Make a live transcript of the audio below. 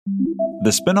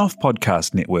The Spin-Off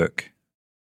Podcast Network.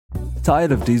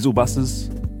 Tired of diesel buses?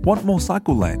 Want more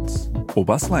cycle lanes or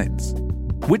bus lanes?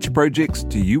 Which projects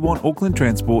do you want Auckland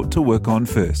Transport to work on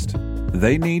first?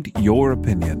 They need your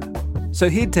opinion. So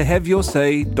head to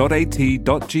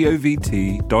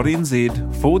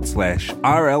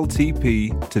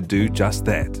haveyourSay.at.govt.nz/RLTP to do just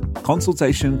that.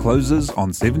 Consultation closes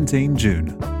on 17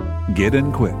 June. Get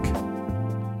in quick.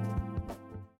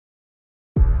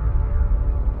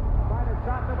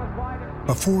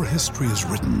 Before history is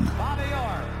written,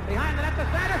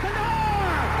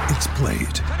 it's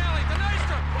played.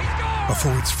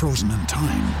 Before it's frozen in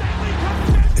time,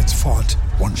 it's fought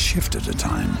one shift at a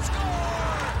time.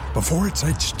 Before it's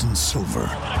etched in silver,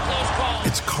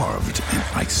 it's carved in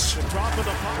ice.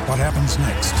 What happens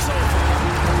next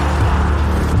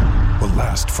will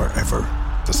last forever.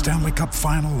 The Stanley Cup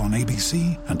Final on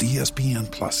ABC and ESPN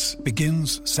Plus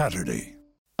begins Saturday.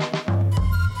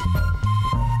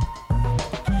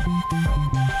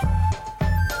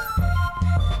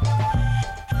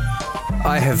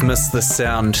 I have missed this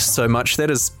sound so much. That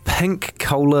is Pink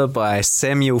Cola by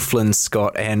Samuel Flynn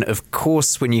Scott. And of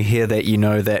course, when you hear that, you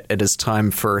know that it is time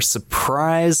for a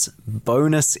surprise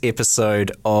bonus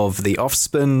episode of the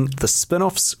Offspin, the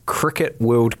Spin-Offs Cricket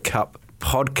World Cup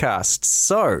podcast.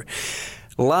 So,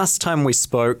 last time we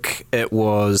spoke, it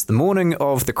was the morning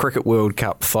of the Cricket World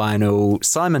Cup final.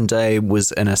 Simon Day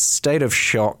was in a state of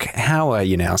shock. How are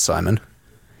you now, Simon?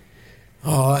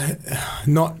 Oh,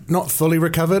 not fully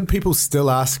recovered. People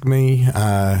still ask me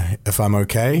if I'm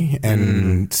okay,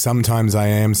 and sometimes I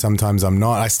am, sometimes I'm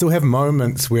not. I still have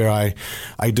moments where I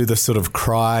do this sort of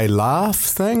cry laugh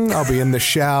thing. I'll be in the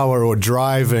shower or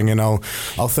driving, and I'll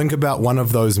think about one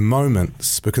of those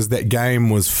moments, because that game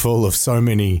was full of so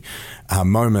many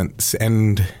moments,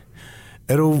 and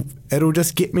it'll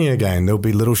just get me again. There'll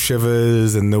be little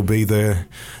shivers, and there'll be the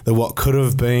what could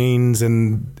have beens,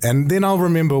 and then I'll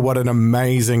remember what an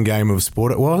amazing game of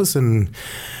sport it was, and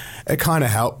it kind of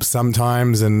helps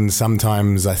sometimes, and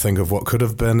sometimes I think of what could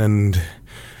have been, and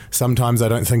sometimes I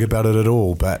don't think about it at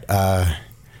all. But I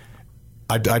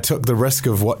took the risk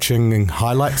of watching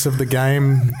highlights of the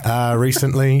game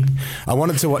recently. I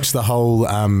wanted to watch the whole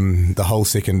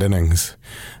second innings,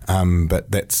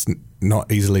 but that's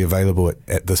not easily available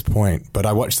at this point. But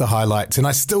I watched the highlights, and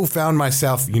I still found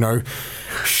myself,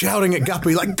 shouting at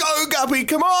Guppy, like, "Go, Guppy,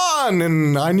 come on!"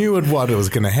 And I knew what was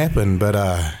going to happen, but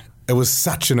it was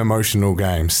such an emotional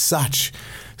game, such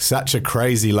a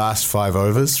crazy last 5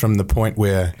 overs, from the point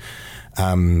where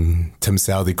Tim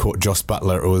Southee caught Joss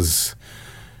Buttler. It was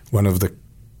one of the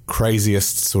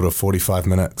craziest sort of 45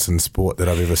 minutes in sport that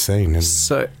I've ever seen. And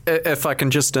so if I can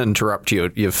just interrupt your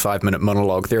 5-minute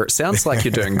monologue there, it sounds like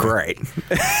you're doing great.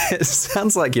 It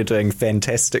sounds like you're doing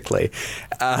fantastically.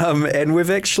 And we've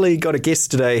actually got a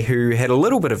guest today who had a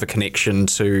little bit of a connection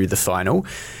to the final.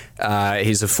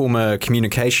 He's a former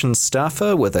communications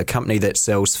staffer with a company that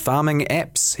sells farming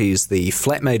apps. He's the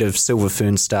flatmate of Silver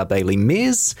Fern star Bailey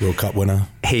Mes. World Cup winner.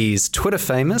 He's Twitter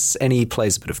famous, and he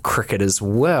plays a bit of cricket as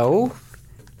well.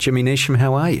 Jimmy Neesham,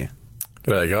 how are you?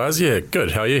 G'day, guys. Yeah,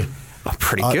 good. How are you? Oh,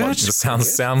 pretty good.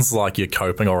 Sounds like you're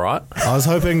coping all right. I was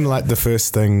hoping like the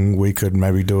first thing we could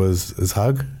maybe do is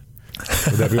hug.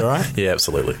 Would that be all right? Yeah,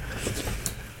 absolutely.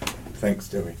 Thanks,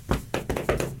 Jimmy.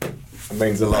 It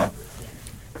means a lot.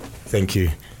 Thank you.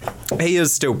 He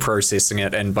is still processing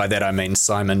it, and by that I mean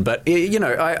Simon. But,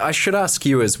 I should ask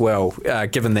you as well,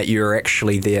 given that you're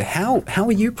actually there, how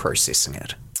are you processing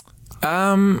it?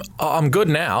 I'm good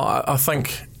now. I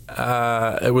think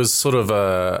it was sort of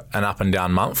an up and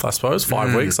down month, I suppose.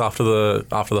 5 weeks after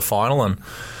the final, and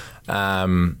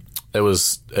it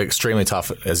was extremely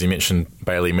tough. As you mentioned,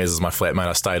 Bailey Mes is my flatmate.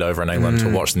 I stayed over in England to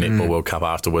watch the Netball World Cup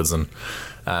afterwards, and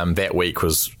that week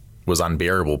was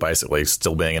unbearable, basically,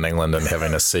 still being in England and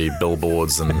having to see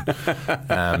billboards and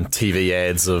TV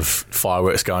ads of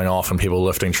fireworks going off and people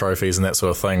lifting trophies and that sort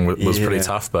of thing was pretty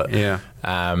tough. But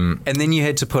and then you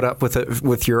had to put up with it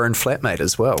with your own flatmate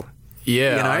as well.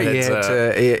 Yeah,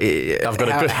 I've got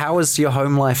a good. How has your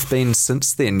home life been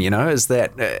since then? Is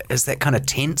that kind of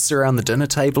tense around the dinner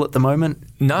table at the moment?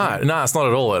 No, it's not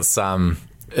at all. It's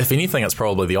if anything, it's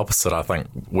probably the opposite. I think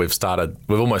we've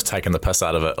almost taken the piss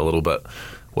out of it a little bit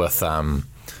with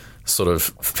sort of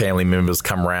family members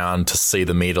come round to see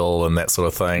the medal and that sort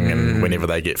of thing. And whenever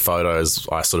they get photos,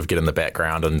 I sort of get in the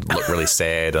background and look really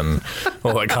sad and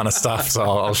all that kind of stuff. So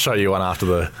I'll show you one after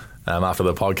the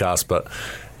podcast. But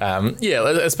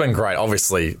it's been great.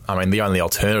 Obviously, I mean, the only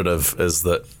alternative is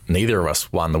that neither of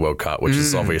us won the World Cup, which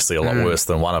is obviously a lot worse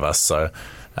than one of us. So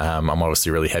I'm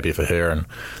obviously really happy for her. And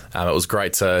it was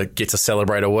great to get to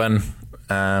celebrate a win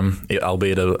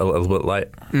albeit a little bit late.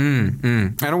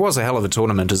 And it was a hell of a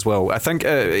tournament as well. I think,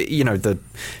 the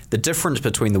difference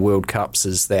between the World Cups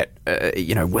is that,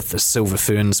 with the Silver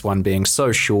Ferns one being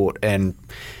so short, and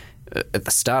at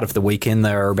the start of the weekend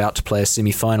they were about to play a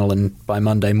semi-final, and by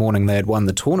Monday morning they had won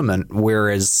the tournament,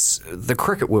 whereas the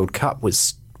Cricket World Cup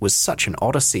was such an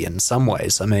odyssey in some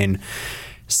ways. I mean,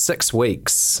 6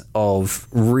 weeks of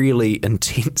really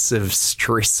intensive,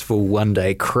 stressful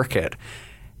one-day cricket.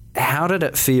 How did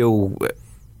it feel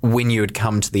when you had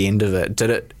come to the end of it?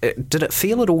 Did it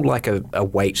feel at all like a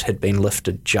weight had been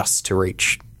lifted just to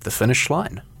reach the finish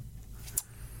line?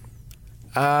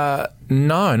 No,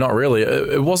 not really.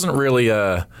 It wasn't really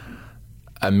a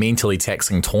mentally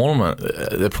taxing tournament.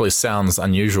 It probably sounds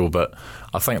unusual, but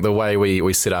I think the way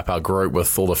we set up our group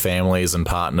with all the families and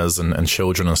partners and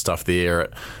children and stuff there,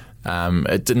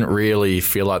 it didn't really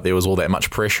feel like there was all that much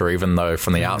pressure, even though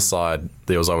from the outside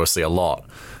there was obviously a lot.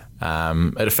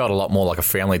 It felt a lot more like a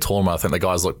family tournament. I think the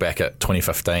guys look back at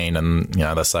 2015 and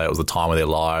they say it was the time of their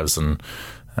lives, and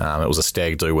it was a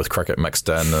stag do with cricket mixed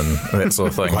in and that sort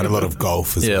of thing. Quite a lot of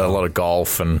golf as well. Yeah, a lot of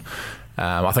golf, and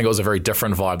I think it was a very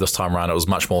different vibe this time around. It was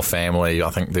much more family.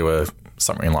 I think there were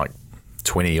something like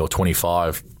 20 or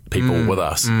 25 people with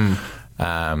us.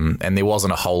 And there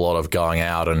wasn't a whole lot of going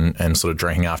out and sort of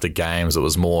drinking after games. It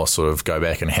was more sort of go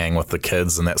back and hang with the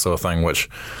kids and that sort of thing, which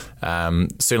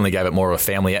certainly gave it more of a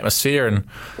family atmosphere. And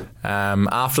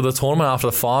after the tournament, after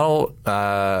the final,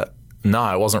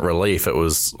 no, it wasn't relief. It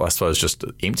was, I suppose, just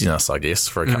emptiness, I guess,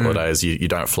 for a couple of days. You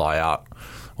don't fly out.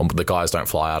 Well, the guys don't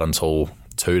fly out until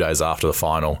 2 days after the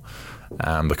final.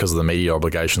 Because of the media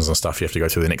obligations and stuff you have to go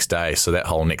through the next day. So that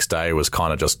whole next day was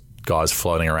kind of just guys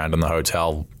floating around in the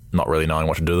hotel, not really knowing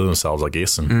what to do with themselves, I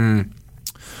guess. And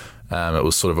it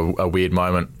was sort of a weird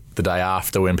moment the day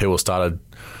after when people started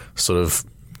sort of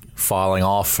filing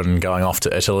off and going off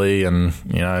to Italy, and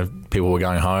people were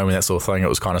going home and that sort of thing. It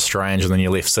was kind of strange, and then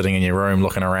you're left sitting in your room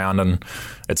looking around and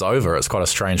it's over. It's quite a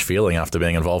strange feeling after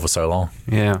being involved for so long.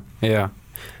 Yeah.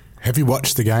 Have you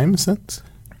watched the game since?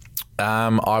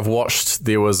 I've watched,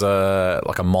 there was a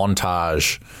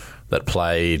montage that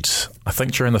played, I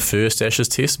think during the first Ashes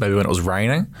test, maybe when it was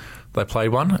raining, they played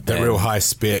one. That real high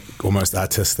spec, almost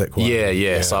artistic one.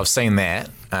 Yeah. So I've seen that,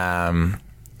 and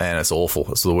it's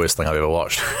awful. It's the worst thing I've ever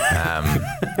watched.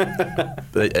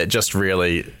 It just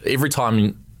really, every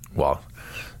time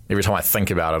I think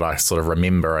about it, I sort of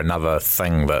remember another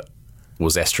thing that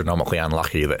was astronomically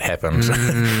unlucky that happened.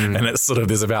 And it's sort of,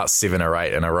 there's about 7 or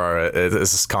 8 in a row.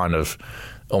 It's just kind of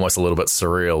almost a little bit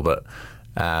surreal, but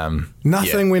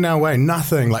nothing went our way.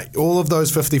 Nothing. Like all of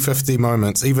those 50-50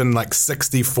 moments, even like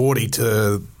 60-40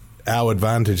 to our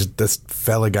advantage, just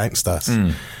fell against us.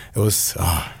 It was...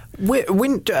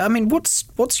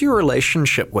 what's your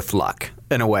relationship with luck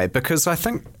in a way? Because I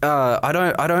think I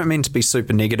don't mean to be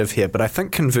super negative here, but I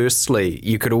think conversely,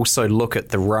 you could also look at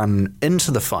the run into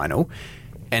the final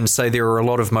and say there are a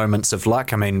lot of moments of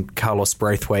luck. I mean, Carlos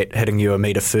Braithwaite hitting you a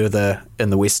metre further in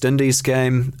the West Indies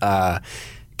game.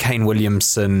 Kane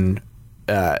Williamson,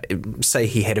 say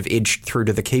he had have edged through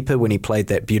to the keeper when he played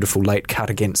that beautiful late cut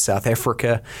against South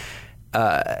Africa.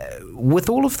 With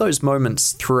all of those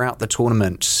moments throughout the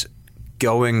tournament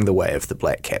going the way of the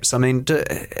Black Caps, I mean,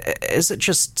 is it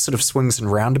just sort of swings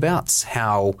and roundabouts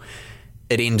how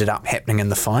it ended up happening in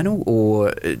the final,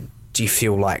 or do you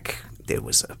feel like there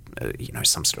was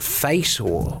some sort of fate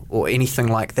or anything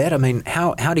like that? I mean,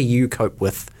 how do you cope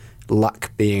with luck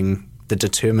being the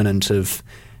determinant of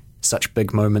such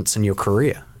big moments in your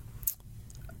career?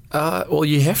 Well,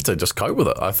 you have to just cope with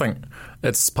it. I think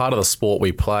it's part of the sport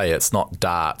we play. It's not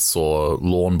darts or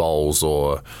lawn bowls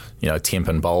or,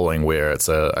 ten-pin bowling where it's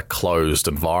a closed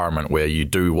environment where you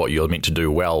do what you're meant to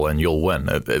do well and you'll win.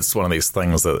 It's one of these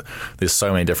things that there's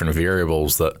so many different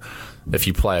variables that if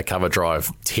you play a cover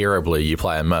drive terribly, you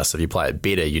play a miss. If you play it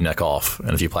better, you nick off.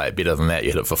 And if you play it better than that, you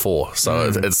hit it for 4.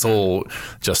 So it's all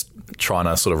just trying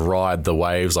to sort of ride the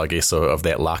waves, I guess, of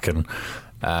that luck. And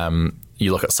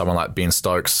you look at someone like Ben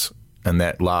Stokes in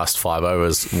that last 5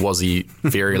 overs. Was he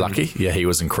very lucky? Yeah, he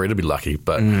was incredibly lucky,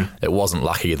 but it wasn't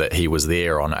lucky that he was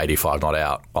there on 85 not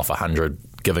out off 100,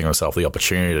 giving himself the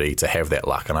opportunity to have that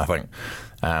luck. And I think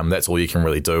that's all you can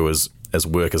really do is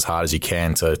work as hard as you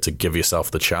can to give yourself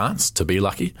the chance to be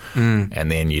lucky.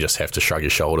 And then you just have to shrug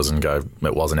your shoulders and go,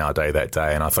 it wasn't our day that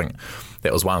day. And I think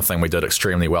that was one thing we did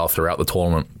extremely well throughout the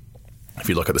tournament. If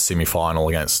you look at the semi-final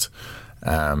against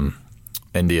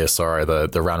India,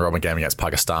 the round-robin game against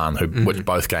Pakistan, which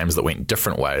both games that went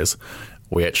different ways,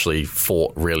 we actually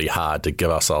fought really hard to give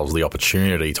ourselves the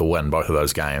opportunity to win both of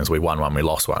those games. We won one, we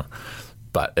lost one.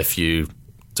 But if you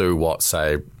do what,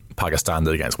 say, Pakistan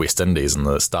did against West Indies in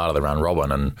the start of the round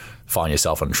robin and find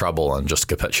yourself in trouble and just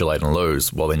capitulate and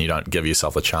lose, well, then you don't give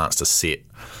yourself a chance to set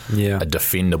a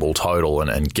defendable total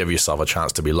and give yourself a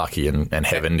chance to be lucky and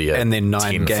have India. And then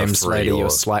 9 games later, you're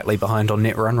slightly behind on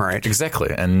net run rate.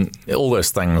 Exactly. And all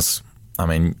those things, I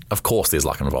mean, of course there's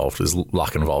luck involved. There's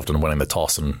luck involved in winning the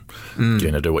toss and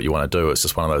getting to do what you want to do. It's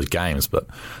just one of those games. But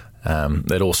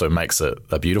that also makes it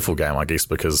a beautiful game, I guess,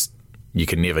 because you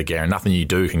can never guarantee, nothing you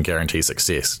do can guarantee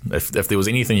success. If there was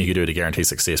anything you could do to guarantee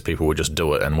success, people would just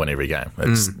do it and win every game.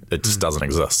 It just doesn't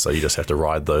exist. So you just have to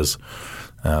ride those,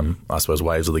 I suppose,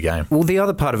 waves of the game. Well, the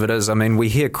other part of it is, I mean, we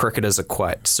hear cricketers are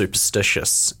quite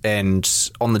superstitious. And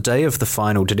on the day of the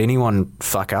final, did anyone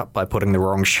fuck up by putting the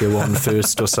wrong shoe on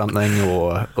first or something?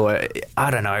 Or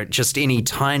I don't know, just any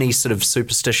tiny sort of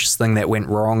superstitious thing that went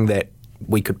wrong that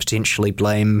we could potentially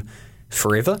blame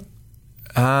forever?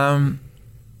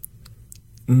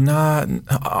 No,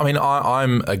 I mean,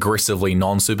 I'm aggressively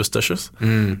non-superstitious,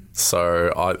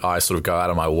 so I sort of go out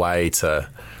of my way to.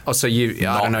 Oh, so I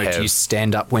don't know, do you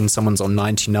stand up when someone's on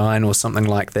 99 or something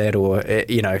like that, or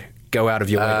go out of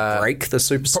your way to break the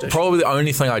superstition? Probably the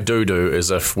only thing I do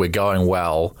is if we're going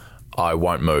well, I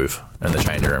won't move in the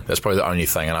changing room. That's probably the only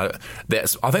thing, and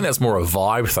I think that's more a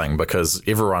vibe thing because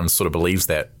everyone sort of believes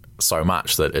that so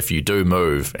much that if you do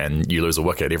move and you lose a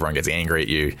wicket, everyone gets angry at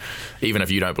you, even if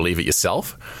you don't believe it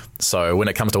yourself. So when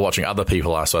it comes to watching other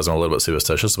people, I suppose I'm a little bit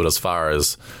superstitious, but as far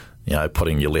as,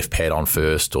 putting your left pad on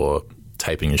first or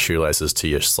taping your shoelaces to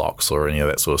your socks or any of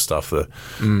that sort of stuff,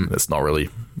 that's not really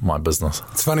my business.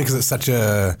 It's funny because it's such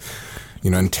a,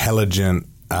 intelligent,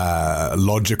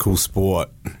 logical sport.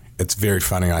 It's very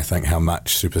funny, I think, how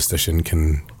much superstition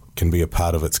can be a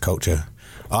part of its culture.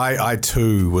 I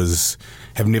too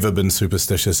have never been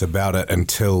superstitious about it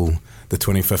until the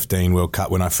 2015 World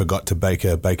Cup when I forgot to bake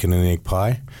a bacon and egg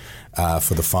pie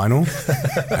for the final.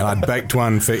 And I'd baked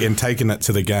one and taken it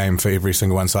to the game for every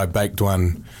single one. So I baked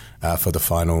one for the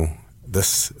final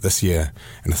this year.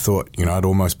 And I thought, I'd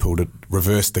almost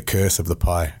reversed the curse of the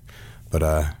pie. But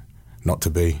not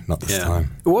this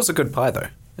time. It was a good pie, though.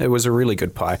 It was a really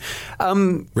good pie.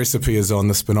 Recipe is on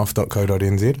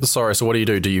thespinoff.co.nz. Sorry, so what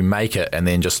do? Do you make it and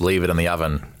then just leave it in the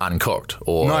oven uncooked?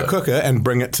 Or no, I cook it and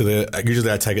bring it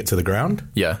usually I take it to the ground.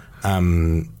 Yeah.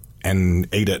 And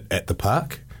eat it at the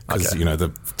park because,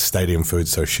 the stadium food's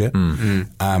so shit.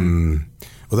 Although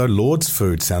Lord's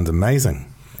food sounds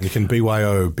amazing. You can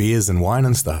BYO beers and wine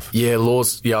and stuff. Yeah,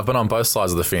 Lord's. Yeah, I've been on both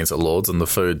sides of the fence at Lord's and the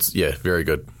food's, very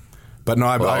good. But no,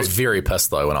 I was very pissed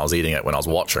though when I was eating it when I was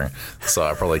watching, so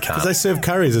I probably can't. Because they serve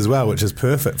curries as well, which is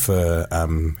perfect for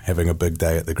having a big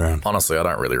day at the ground. Honestly, I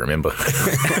don't really remember.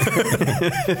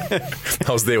 I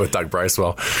was there with Doug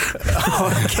Bracewell.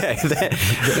 Okay,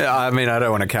 I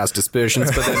don't want to cast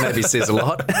aspersions, but that maybe says a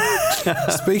lot.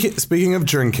 Speaking of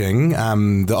drinking,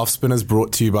 the Offspin is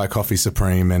brought to you by Coffee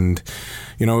Supreme, and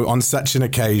on such an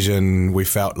occasion, we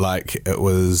felt like it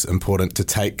was important to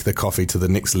take the coffee to the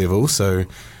next level. So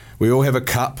we all have a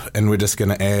cup, and we're just going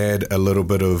to add a little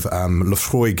bit of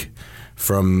Lefroy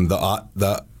from the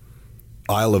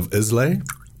Isle of Islay.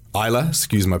 Isla,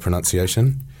 excuse my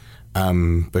pronunciation,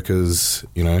 because,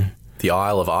 The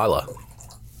Isle of Isla.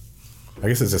 I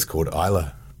guess it's just called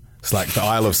Isla. It's like the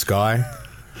Isle of Skye.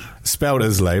 Spelled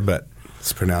Islay, but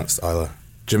it's pronounced Isla.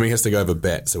 Jimmy has to go over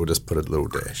bat, so we'll just put a little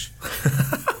dash.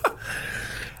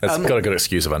 It's got a good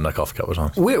excuse if I nick off a couple of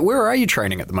times. Where are you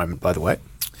training at the moment, by the way?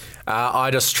 I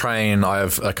just train. I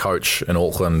have a coach in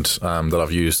Auckland that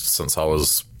I've used since I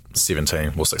was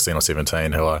 16 or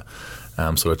 17, who I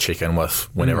sort of check in with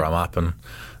whenever I'm up, and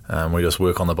we just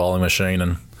work on the bowling machine,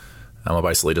 and I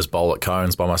basically just bowl at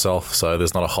cones by myself. So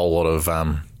there's not a whole lot of,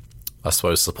 I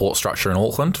suppose, support structure in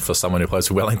Auckland for someone who plays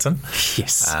for Wellington.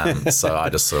 Yes. So I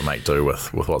just sort of make do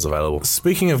with what's available.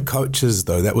 Speaking of coaches,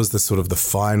 though, that was the sort of the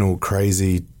final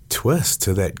crazy twist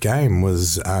to that game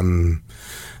was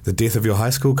the death of your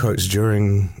high school coach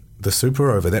during the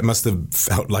Super Over. That must have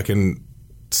felt like a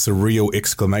surreal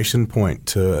exclamation point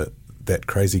to that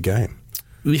crazy game.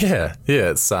 Yeah.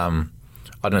 It's I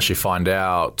didn't actually find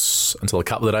out until a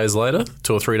couple of days later,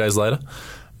 2 or 3 days later,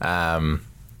 and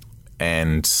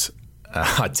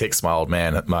I text my old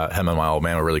man. Him and my old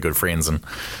man were really good friends, and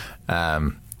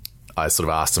I sort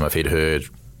of asked him if he'd heard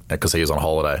because he was on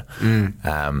holiday.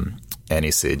 And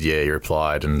he said, yeah, he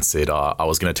replied and said, I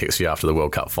was going to text you after the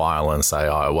World Cup final and say,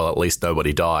 well, at least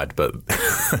nobody died. But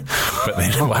but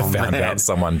then I found out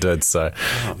someone did. So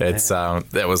it's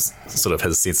that was sort of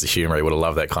his sense of humour. He would have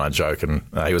loved that kind of joke. And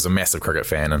he was a massive cricket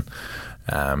fan.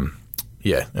 And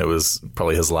it was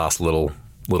probably his last little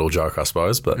little joke, I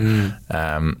suppose. But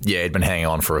he'd been hanging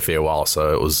on for a fair while,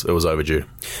 so it was overdue.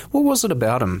 What was it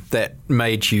about him that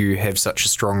made you have such a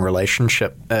strong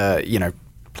relationship,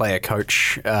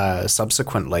 player-coach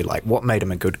subsequently? Like, what made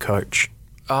him a good coach?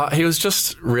 He was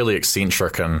just really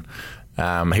eccentric, and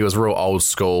he was real old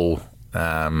school,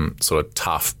 sort of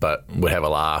tough, but would have a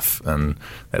laugh and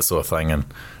that sort of thing.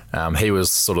 And he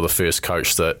was sort of the first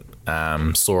coach that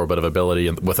saw a bit of ability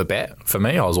with a bat for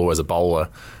me. I was always a bowler,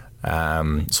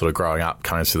 sort of growing up,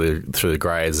 coming through the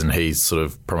grades, and he sort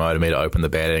of promoted me to open the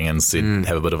batting and said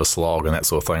have a bit of a slog and that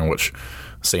sort of thing, which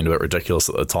seemed a bit ridiculous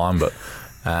at the time. But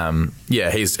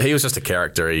he was just a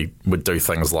character. He would do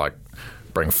things like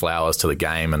bring flowers to the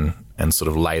game and sort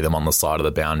of lay them on the side of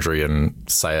the boundary and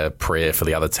say a prayer for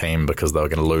the other team because they were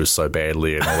going to lose so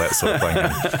badly and all that sort of thing.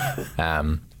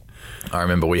 And, I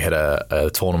remember we had a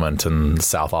tournament in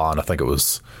South Island. I think it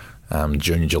was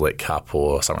Junior Gillette Cup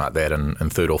or something like that in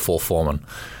third or fourth form.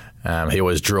 And he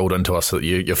always drilled into us that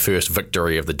your first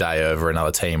victory of the day over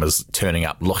another team is turning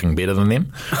up looking better than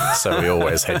them. So we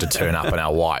always had to turn up in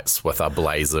our whites with our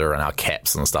blazer and our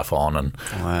caps and stuff on. And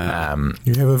wow.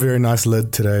 You have a very nice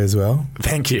lid today as well.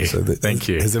 Thank you. So Thank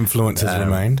you. His influence has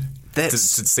remained.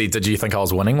 Did you think I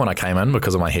was winning when I came in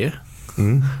because of my hair?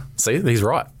 See, he's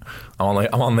right.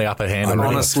 I'm on the upper hand.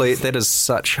 Honestly, that is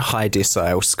such high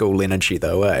decile school energy,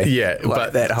 though, eh? Yeah, like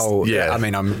but that whole. Yeah. I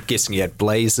mean, I'm guessing you had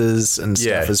blazers and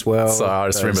stuff as well. So I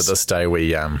just remember this day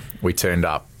we turned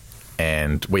up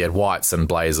and we had whites and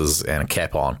blazers and a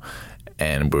cap on,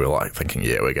 and we were like thinking,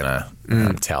 we're gonna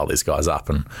towel these guys up,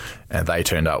 and they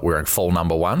turned up wearing full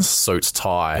number ones, suits,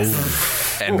 tie,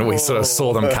 and we sort of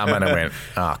saw them come in and went,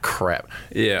 oh crap.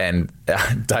 Yeah, and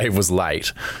Dave was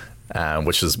late.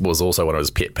 Which was also one of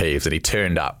his pet peeves, and he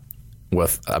turned up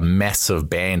with a massive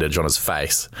bandage on his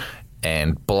face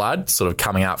and blood sort of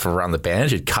coming out from around the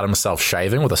bandage. He'd cut himself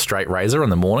shaving with a straight razor in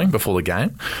the morning before the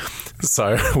game.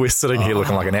 So we're sitting here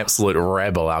looking like an absolute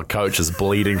rabble. Our coach is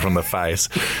bleeding from the face,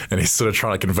 and he's sort of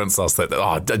trying to convince us that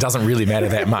it doesn't really matter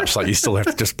that much. Like, you still have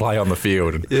to just play on the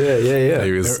field. And yeah.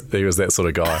 He was that sort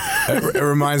of guy. It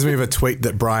reminds me of a tweet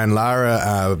that Brian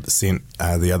Lara sent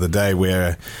the other day,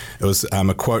 where it was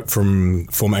a quote from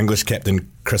former English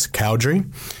captain Chris Cowdrey.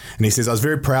 And he says, I was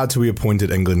very proud to be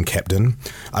appointed England captain.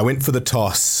 I went for the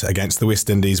toss against the West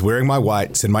Indies wearing my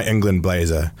whites and my England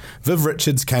blazer. Viv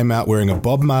Richards came out wearing a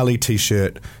Bob Marley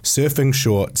t-shirt, surfing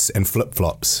shorts and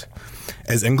flip-flops.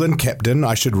 As England captain,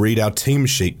 I should read our team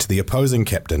sheet to the opposing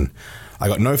captain. I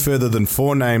got no further than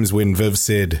 4 names when Viv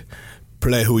said,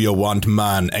 play who you want,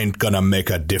 man, ain't gonna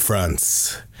make a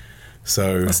difference.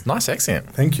 So that's a nice accent.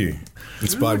 Thank you.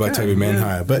 Inspired by Toby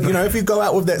Manhire. But, if you go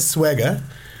out with that swagger,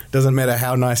 doesn't matter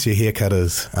how nice your haircut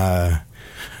is,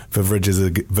 Viv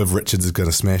Richards is going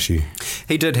to smash you.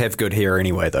 He did have good hair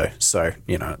anyway, though. So,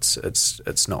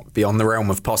 it's not beyond the realm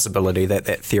of possibility that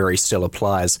theory still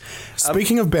applies.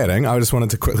 Speaking of batting, I just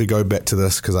wanted to quickly go back to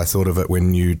this because I thought of it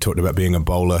when you talked about being a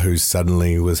bowler who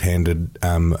suddenly was handed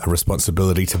a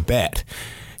responsibility to bat.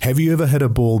 Have you ever hit a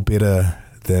ball better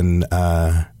than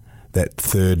that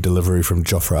third delivery from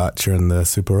Jofra Archer in the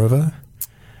Super Over?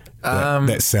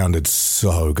 That sounded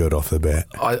so good off the bat.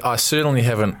 I certainly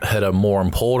haven't hit a more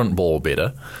important ball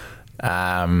better.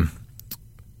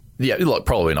 Look,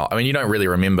 probably not. I mean, you don't really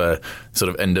remember sort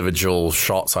of individual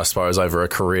shots, I suppose, over a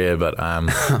career, but I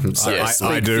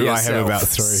do. I have about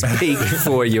 3. Speak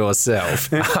for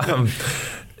yourself.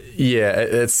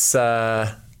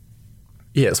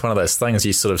 It's one of those things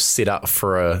you sort of set up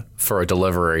for a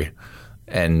delivery.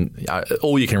 And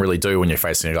all you can really do when you're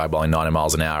facing a guy bowling 90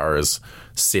 miles an hour is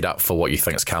set up for what you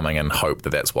think is coming and hope that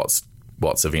that's what's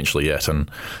eventually it.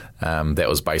 And that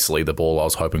was basically the ball I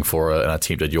was hoping for, an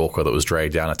attempted Yorker that was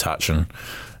dragged down a touch. And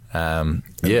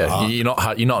you're not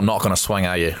going to swing,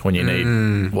 are you, when you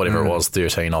need whatever it was,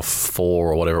 13 off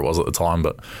 4 or whatever it was at the time.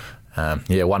 But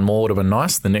one more would have been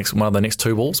nice. One of the next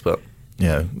 2 balls, but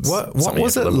what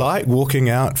was it like walking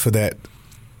out for that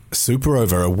Super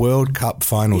Over, a World Cup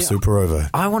final Super Over?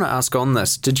 I want to ask on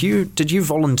this. Did you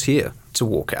volunteer to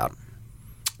walk out?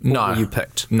 No. Were you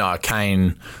picked? No,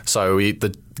 Kane. So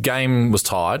the game was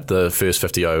tied, the first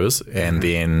 50 overs, and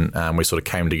then we sort of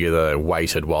came together,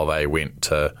 waited while they went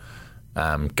to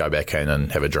go back in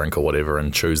and have a drink or whatever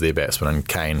and choose their batsman. And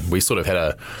Kane, we sort of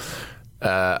had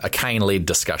a Kane-led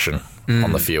discussion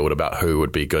on the field about who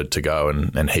would be good to go,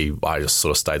 and I just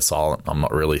sort of stayed silent. I'm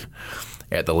not really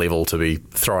at the level to be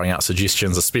throwing out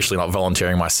suggestions, especially not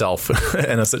volunteering myself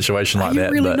in a situation like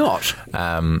that. Are you really not?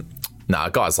 No,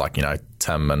 guys like,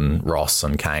 Tim and Ross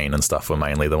and Kane and stuff were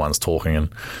mainly the ones talking. And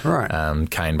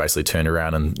right. Kane basically turned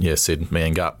around and said me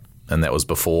and Gut, and that was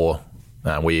before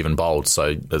we even bowled.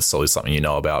 So it's always something you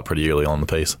know about pretty early on in the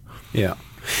piece. Yeah.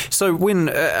 So when,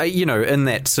 in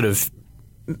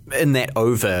that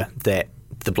over that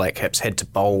the Black Caps had to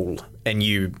bowl and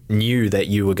you knew that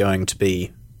you were going to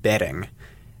be batting,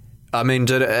 I mean,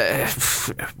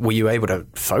 were you able to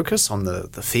focus on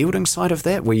the fielding side of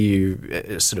that? Were you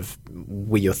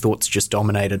were your thoughts just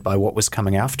dominated by what was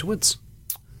coming afterwards?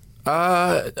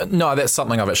 No, that's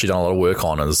something I've actually done a lot of work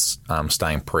on, is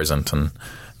staying present and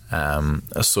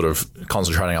sort of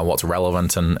concentrating on what's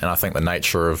relevant. And I think the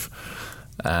nature of,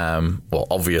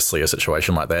 obviously a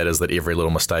situation like that is that every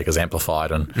little mistake is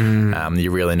amplified, and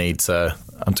you really need to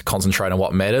concentrate on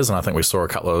what matters. And I think we saw a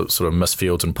couple of sort of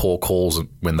misfields and poor calls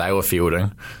when they were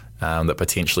fielding that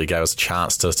potentially gave us a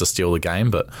chance to steal the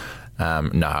game. But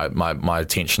no, my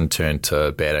attention turned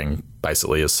to batting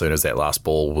basically as soon as that last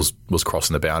ball was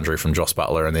crossing the boundary from Joss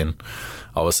Butler, and then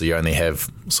obviously you only have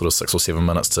sort of 6 or 7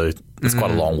 minutes to. It's quite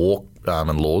a long walk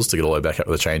in Laws to get all the way back up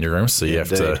to the changing room, so you have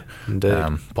to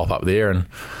pop up there.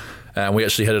 And we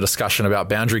actually had a discussion about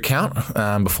boundary count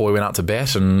before we went out to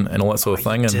bat and all that sort of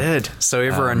thing. And so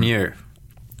everyone knew.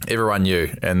 Everyone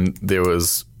knew, and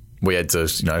we had to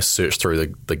search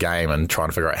through the game and try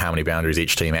and figure out how many boundaries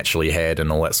each team actually had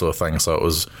and all that sort of thing. So it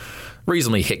was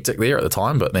reasonably hectic there at the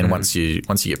time, but then once you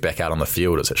get back out on the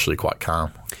field, it's actually quite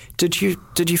calm. Did you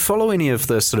follow any of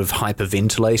the sort of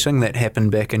hyperventilating that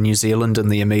happened back in New Zealand in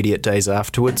the immediate days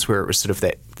afterwards, where it was sort of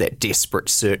that desperate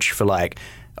search for like,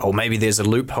 oh, maybe there's a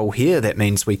loophole here that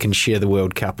means we can share the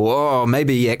World Cup, or oh,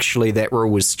 maybe actually that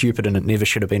rule was stupid and it never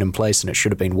should have been in place and it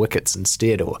should have been wickets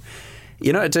instead, or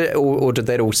or did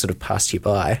that all sort of pass you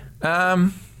by?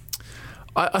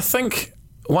 I think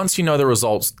once you know the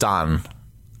result's done,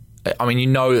 I mean,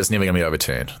 it's never going to be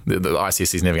overturned. The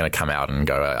ICC is never going to come out and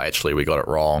go, actually, we got it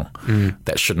wrong.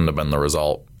 That shouldn't have been the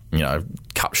result,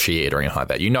 cup shared or anything like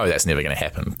that. That's never going to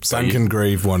happen. So Duncan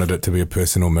Grieve wanted it to be a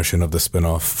personal mission of the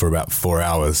spin-off for about 4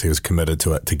 hours. He was committed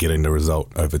to it, to getting the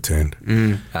result overturned.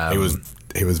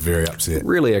 He was very upset.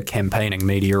 Really a campaigning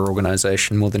media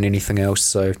organisation more than anything else.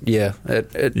 So, yeah,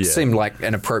 it seemed like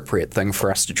an appropriate thing for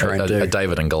us to try and do. A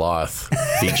David and Goliath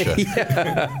venture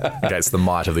against the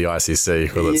might of the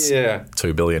ICC with its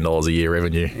 $2 billion a year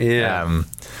revenue. Yeah.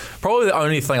 Probably the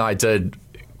only thing I did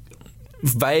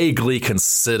vaguely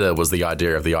consider was the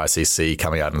idea of the ICC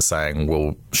coming out and saying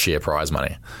we'll share prize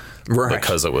money. Right.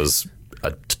 Because it was,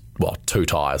 2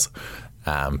 ties.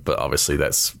 But obviously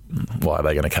that's why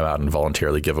they're going to come out and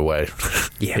voluntarily give away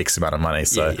X amount of money.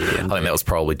 So I think that was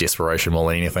probably desperation more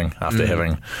than anything after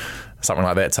having something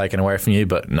like that taken away from you.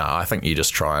 But no, I think you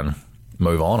just try and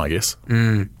move on, I guess.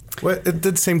 Well, it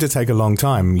did seem to take a long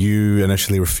time. You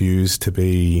initially refused to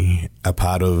be a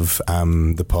part of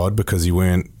the pod because you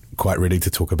weren't quite ready to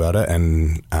talk about it,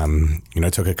 and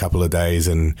took a couple of days,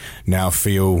 and now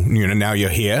now you're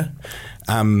here.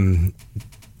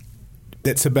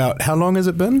 That's about, how long has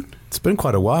it been? It's been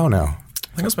quite a while now.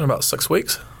 I think it's been about 6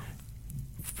 weeks.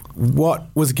 What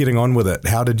was getting on with it?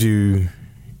 How did you,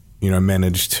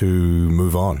 manage to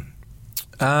move on?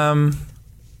 I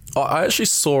actually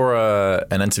saw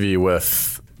an interview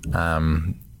with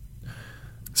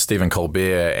Stephen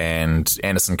Colbert and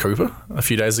Anderson Cooper a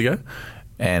few days ago,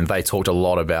 and they talked a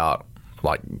lot about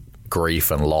like grief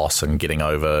and loss and getting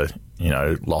over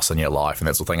loss in your life and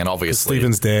that sort of thing. And obviously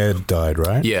Stephen's dad died,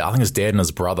 right? Yeah, I think his dad and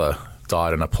his brother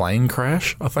died in a plane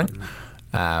crash, I think.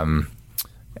 And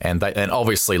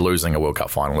obviously losing a World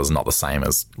Cup final is not the same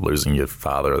as losing your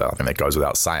father. I think that goes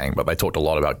without saying. But they talked a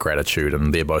lot about gratitude,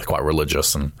 and they're both quite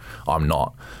religious, and I'm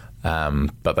not.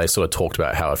 But they sort of talked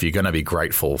about how if you're going to be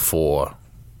grateful for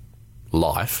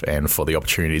life and for the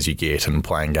opportunities you get and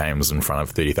playing games in front of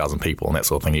 30,000 people and that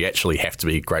sort of thing, you actually have to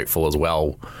be grateful as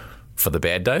well for the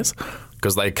bad days,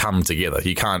 because they come together.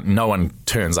 No one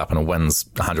turns up and wins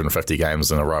 150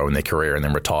 games in a row in their career and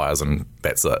then retires and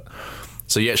that's it.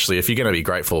 So you actually, if you're going to be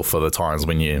grateful for the times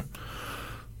when you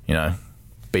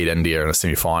beat India in a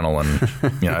semi-final and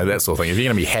that sort of thing, if you're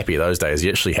going to be happy those days,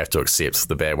 you actually have to accept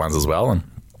the bad ones as well. And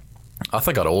I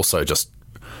think I'd also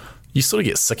you sort of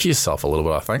get sick of yourself a little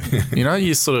bit, I think.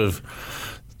 You sort of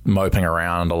moping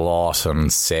around a lot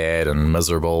and sad and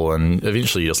miserable, and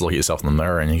eventually you just look at yourself in the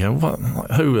mirror and you go, "What?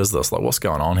 Who is this? Like, what's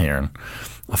going on here?" And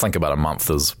I think about a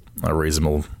month is a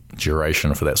reasonable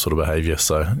duration for that sort of behaviour.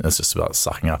 So it's just about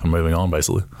sucking up and moving on,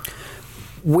 basically.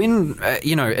 When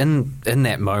in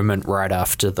that moment right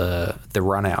after the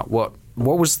run out, what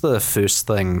was the first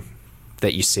thing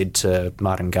that you said to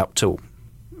Martin Guptill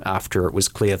after it was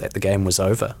clear that the game was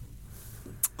over?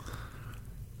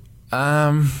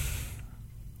 I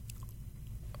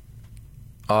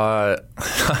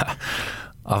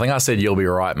think I said, "You'll be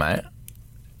right, mate."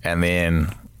 And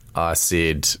then I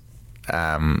said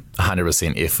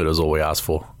 100% effort is all we ask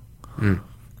for.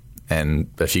 And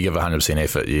if you give 100%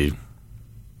 effort, you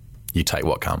take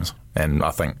what comes. And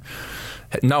I think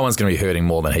no one's going to be hurting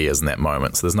more than he is in that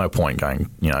moment. So there's no point going,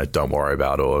 don't worry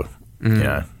about it, or,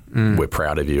 we're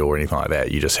proud of you or anything like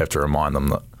that. You just have to remind them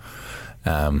that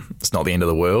it's not the end of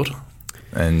the world.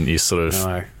 And you sort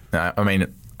of,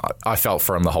 I felt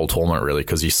for him the whole tournament, really,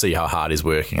 because you see how hard he's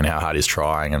working and how hard he's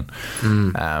trying.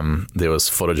 And there was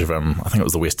footage of him, I think it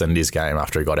was the West Indies game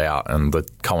after he got out, and the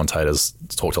commentators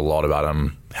talked a lot about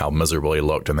him, how miserable he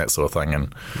looked and that sort of thing.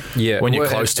 And when you're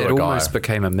close to a guy... It almost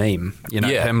became a meme,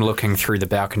 him looking through the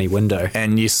balcony window.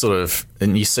 And you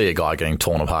see a guy getting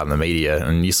torn apart in the media,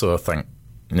 and you sort of think,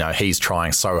 he's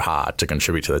trying so hard to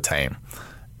contribute to the team,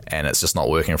 and it's just not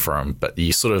working for him. But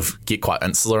you sort of get quite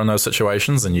insular in those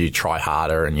situations, and you try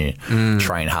harder and you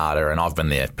train harder. And I've been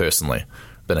there personally,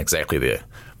 been exactly there.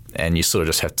 And you sort of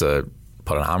just have to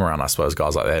put an arm around, I suppose,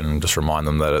 guys like that, and just remind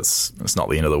them that it's not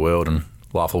the end of the world and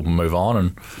life will move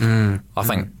on. And I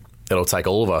think it'll take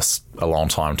all of us a long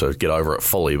time to get over it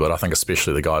fully, but I think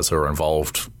especially the guys who are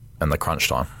involved in the crunch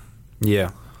time. Yeah.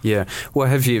 Well,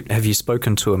 have you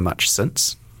spoken to him much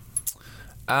since?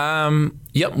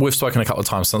 Yep, we've spoken a couple of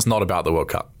times since, not about the World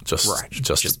Cup, just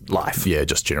life. Yeah,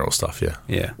 just general stuff, yeah.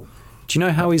 Yeah. Do you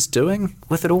know how he's doing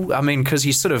with it all? I mean, because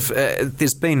you sort of,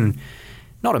 there's been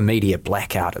not a media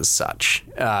blackout as such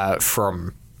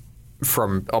from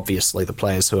obviously the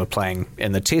players who are playing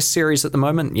in the Test series at the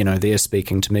moment. They're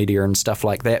speaking to media and stuff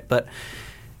like that, but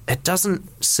it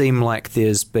doesn't seem like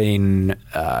there's been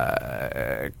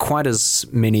quite as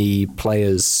many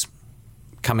players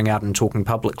coming out and talking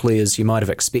publicly as you might have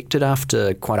expected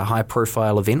after quite a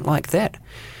high-profile event like that.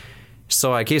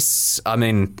 So I guess,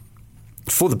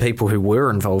 for the people who were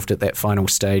involved at that final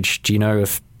stage, do you know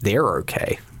if they're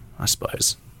okay, I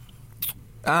suppose?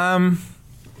 I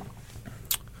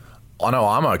know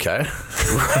I'm okay.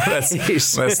 that's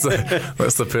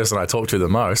the person I talk to the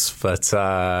most. But,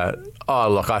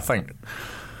 I think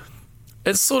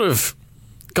it's sort of...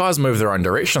 Guys move their own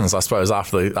directions, I suppose,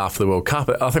 after the World Cup.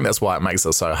 I think that's why it makes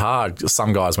it so hard.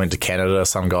 Some guys went to Canada,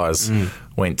 some guys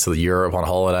went to Europe on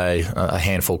holiday, a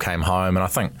handful came home, and I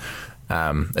think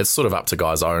it's sort of up to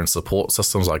guys' own support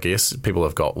systems, I guess. People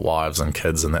have got wives and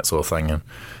kids and that sort of thing, and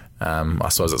I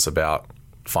suppose it's about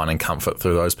finding comfort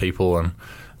through those people. And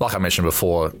like I mentioned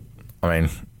before,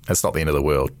 it's not the end of the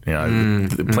world.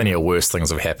 Plenty of worse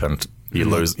things have happened. You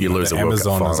lose the World Cup final. The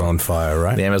Amazon is on fire,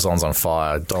 right? The Amazon's on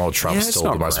fire. Donald Trump's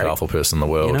still the most powerful person in the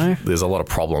world. There's a lot of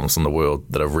problems in the world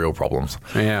that are real problems.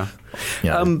 Yeah.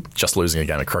 Just losing a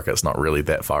game of cricket's not really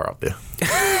that far up there.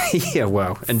 Yeah,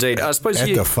 well, indeed. I suppose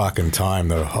at the fucking time,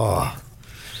 though. Oh.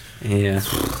 Yeah.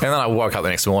 And then I woke up the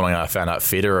next morning and I found out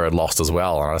Federer had lost as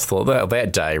well, and I thought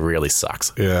that day really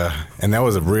sucks. Yeah, and that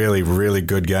was a really, really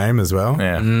good game as well.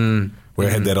 Yeah. We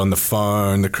had that on the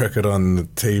phone, the cricket on the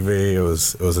TV. It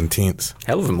was intense.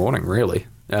 Hell of a morning, really.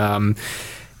 Terrible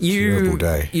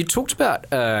day. You talked about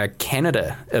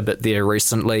Canada a bit there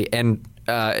recently, and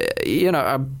you're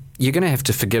going to have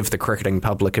to forgive the cricketing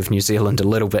public of New Zealand a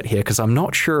little bit here, because I'm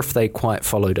not sure if they quite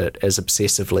followed it as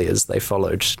obsessively as they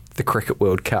followed the Cricket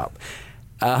World Cup.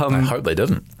 I hope they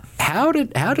didn't. How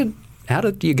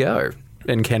did you go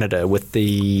in Canada with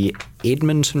the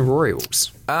Edmonton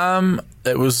Royals?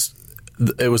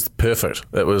 It was perfect.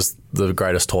 It was the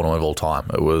greatest tournament of all time.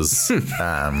 It was,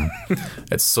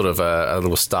 it's sort of a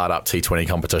little startup T20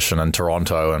 competition in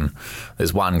Toronto, and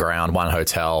there's one ground, one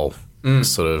hotel,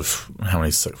 sort of, how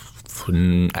many,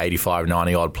 85,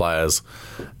 90 odd players.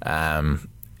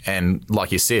 And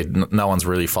like you said, no one's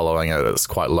really following it. It's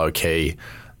quite low key.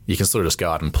 You can sort of just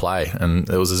go out and play. And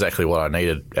it was exactly what I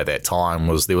needed at that time.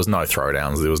 There was no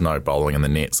throwdowns. There was no bowling in the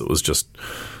nets. It was just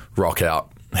rock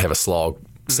out, have a slog,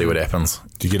 see what happens.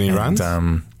 Did you get any runs?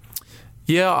 I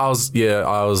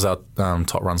was our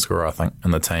top run scorer, I think,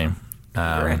 in the team.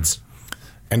 Congrats.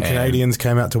 And Canadians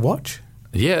came out to watch?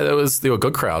 Yeah, there were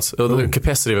good crowds. There was a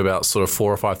capacity of about sort of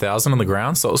 4,000 or 5,000 in the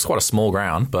ground, so it was quite a small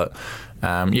ground, but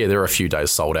there were a few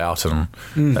days sold out and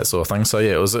that sort of thing. So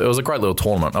yeah, it was a great little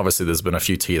tournament. Obviously, there's been a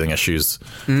few teething issues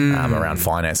around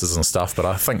finances and stuff, but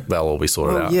I think they'll all be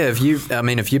sorted out. Yeah, have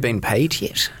you been paid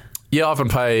yet? Yeah, I've been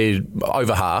paid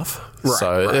over half.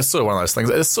 Right. It's sort of one of those things.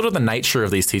 It's sort of the nature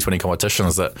of these T20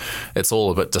 competitions that it's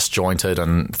all a bit disjointed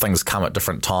and things come at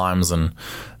different times, and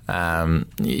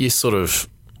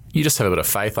you just have a bit of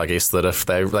faith, I guess, that if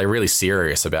they're really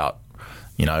serious about,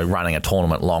 running a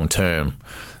tournament long term,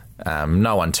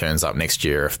 no one turns up next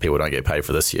year if people don't get paid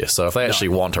for this year. So if they actually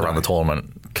want to run the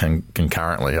tournament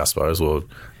concurrently, I suppose, or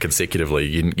consecutively,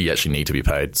 you actually need to be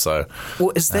paid. So,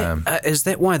 well, is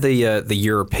that why the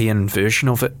European version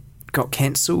of it got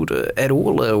cancelled at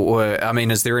all? Or I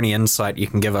mean, is there any insight you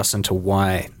can give us into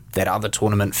why that other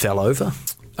tournament fell over?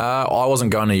 I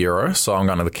wasn't going to Euro, so I'm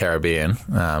going to the Caribbean.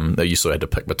 You sort of had to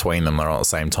pick between them. They're all at the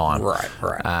same time. Right.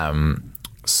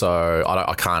 So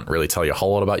I can't really tell you a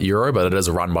whole lot about Euro, but it is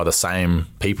run by the same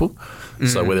people.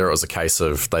 So whether it was a case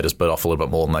of they just bit off a little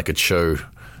bit more than they could chew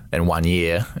in 1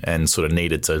 year and sort of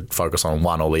needed to focus on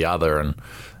one or the other. And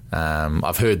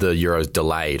I've heard the Euro's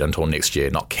delayed until next year,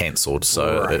 not cancelled.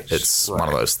 So it's one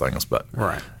of those things. But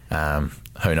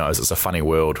who knows? It's a funny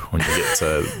world when you get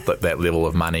to that level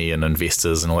of money and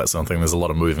investors and all that sort of thing. There's a lot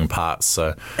of moving parts.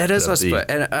 So it is, I suppose.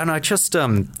 And I just,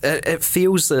 it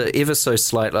feels ever so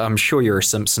slightly, I'm sure you're a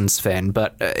Simpsons fan,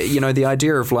 but, the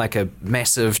idea of like a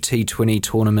massive T20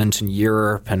 tournament in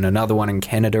Europe and another one in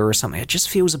Canada or something, it just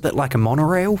feels a bit like a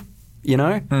monorail,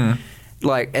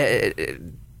 Like,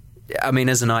 I mean,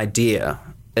 as an idea,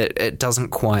 it doesn't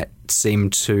quite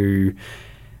seem to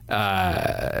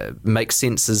make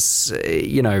sense as,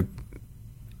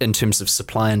 in terms of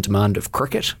supply and demand of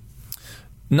cricket.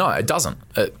 No, it doesn't,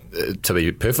 to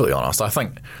be perfectly honest. I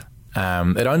think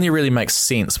it only really makes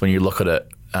sense when you look at it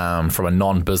from a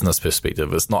non-business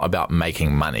perspective. It's not about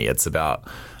making money. It's about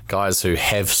guys who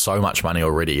have so much money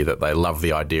already that they love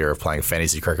the idea of playing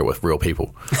fantasy cricket with real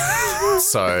people.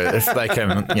 So if they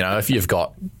can, if you've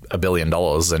got $1 billion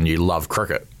and you love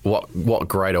cricket, what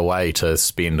greater way to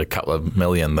spend a couple of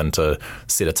million than to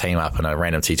set a team up in a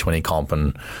random T20 comp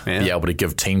and be able to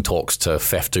give team talks to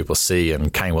Faf du Plessis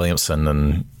and Kane Williamson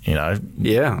and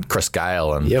Chris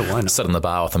Gale and sit in the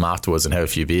bar with them afterwards and have a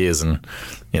few beers. And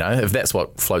if that's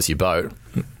what floats your boat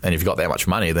and you've got that much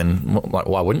money, then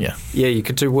why wouldn't you? Yeah, you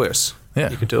could do worse.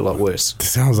 Yeah, you could do a lot worse. It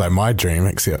sounds like my dream,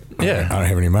 except I don't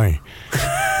have any money.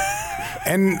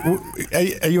 And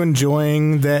are you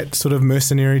enjoying that sort of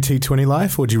mercenary T20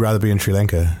 life, or would you rather be in Sri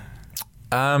Lanka?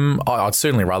 I'd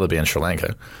certainly rather be in Sri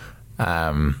Lanka.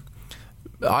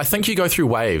 I think you go through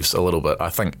waves a little bit. I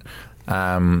think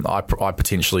I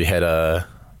potentially had a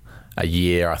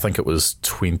year, I think it was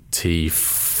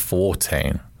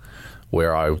 2014,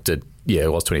 where I did,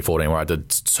 it was 2014, where I did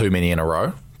too many in a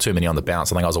row, too many on the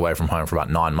bounce. I think I was away from home for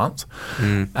about 9 months.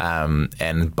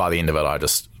 And by the end of it,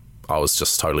 I was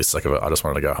just totally sick of it. I just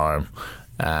wanted to go home.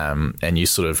 And you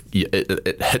sort of,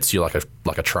 it hits you like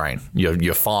a train.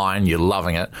 You're fine, you're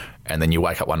loving it, and then you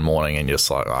wake up one morning and you're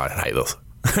just like, I hate this.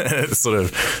 So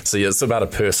it's about a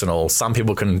personal. Some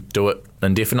people can do it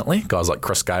indefinitely. Guys like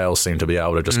Chris Gale seem to be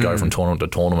able to just go from tournament to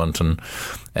tournament and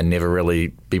never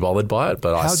really be bothered by it.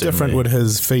 But how different would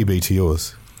his fee be to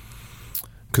yours?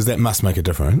 Because that must make a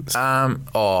difference.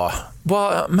 Well,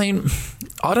 I mean,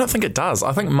 I don't think it does.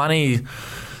 I think money.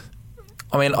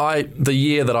 I mean, the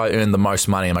year that I earned the most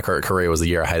money in my career was the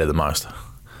year I hated the most.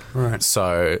 Right.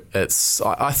 So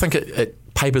I think it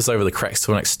papers over the cracks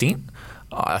to an extent.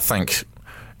 I think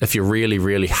if you're really,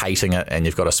 really hating it and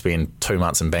you've got to spend 2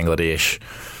 months in Bangladesh,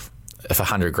 if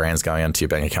 100 grand's going into your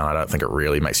bank account, I don't think it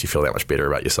really makes you feel that much better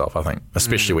about yourself. I think,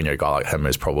 especially when you're a guy like him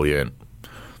who's probably earned,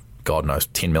 God knows,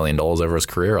 $10 million over his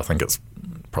career, I think it's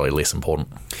probably less important.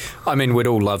 I mean, we'd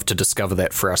all love to discover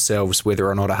that for ourselves, whether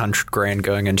or not 100 grand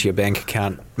going into your bank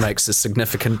account makes a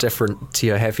significant difference to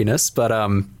your happiness. But,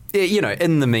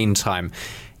 in the meantime,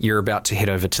 you're about to head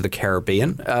over to the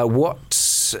Caribbean.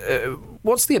 What's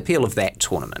the appeal of that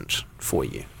tournament for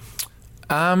you?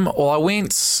 Well, I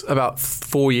went about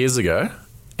 4 years ago,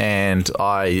 and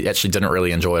I actually didn't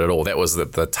really enjoy it at all. That was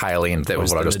the tail end. That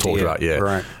was what I just talked about, yeah.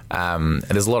 Right. And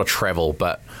there's a lot of travel,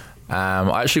 but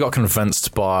I actually got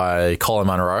convinced by Colin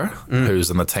Munro, who's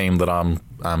in the team that I'm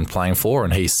playing for,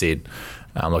 and he said,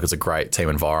 look, it's a great team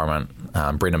environment.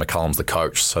 Brendan McCullum's the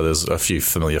coach, so there's a few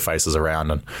familiar faces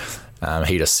around, and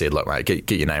he just said, look, mate,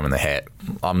 get your name in the hat.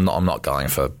 I'm not going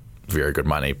for very good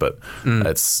money, but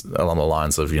it's along the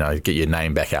lines of, get your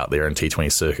name back out there in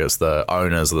T20 circuits. The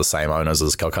owners are the same owners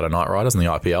as Calcutta Knight Riders in the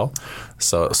IPL,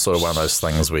 so it's sort of one of those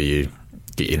things where you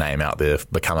get your name out there,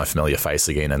 become a familiar face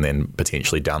again, and then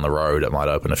potentially down the road it might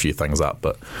open a few things up.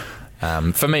 But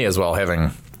for me as well,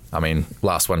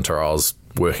 last winter I was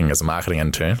working as a marketing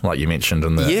intern, like you mentioned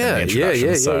in the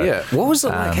introduction. Yeah. What was it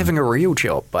like having a real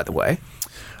job, by the way?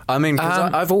 I mean,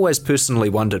 because I've always personally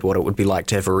wondered what it would be like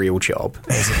to have a real job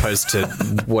as opposed to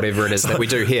whatever it is that we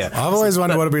do here. I've always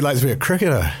wondered what it would be like to be a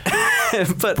cricketer.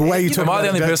 But the way you talk am I the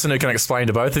about only person who can explain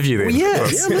to both of you then? Well, yeah,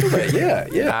 a little bit,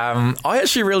 yeah. I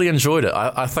actually really enjoyed it.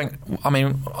 I think,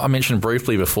 I mentioned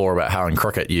briefly before about how in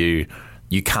cricket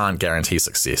you can't guarantee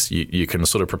success. You can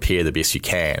sort of prepare the best you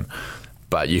can,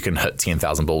 but you can hit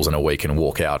 10,000 balls in a week and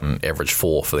walk out and average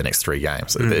 4 for the next 3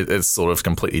 games. It's sort of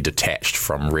completely detached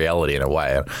from reality in a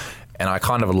way. And I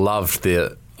kind of loved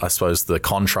the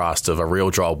contrast of a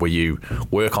real job where you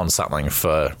work on something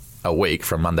for a week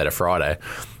from Monday to Friday,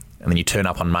 and then you turn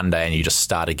up on Monday and you just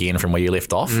start again from where you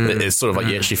left off. It's sort of like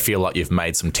you actually feel like you've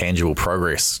made some tangible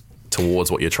progress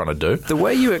towards what you're trying to do. The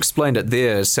way you explained it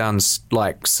there sounds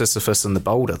like Sisyphus and the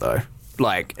boulder, though.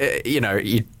 Like, you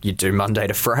do Monday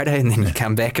to Friday, and then you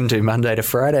come back and do Monday to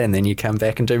Friday, and then you come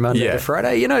back and do Monday to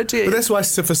Friday. But that's why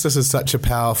Sisyphus is such a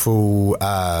powerful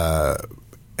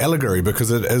allegory,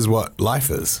 because it is what life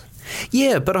is.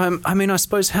 Yeah, but I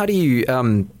suppose, how do you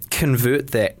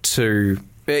convert that to,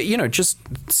 just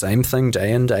same thing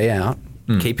day in, day out,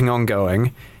 keeping on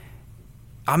going?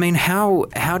 I mean, how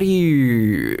do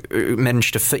you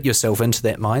manage to fit yourself into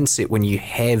that mindset when you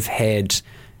have had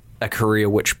a career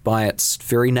which by its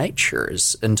very nature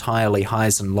is entirely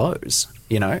highs and lows,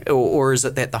 or is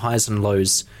it that the highs and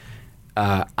lows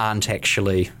aren't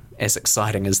actually as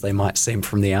exciting as they might seem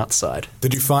from the outside?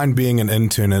 Did you find being an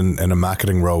intern in a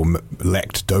marketing role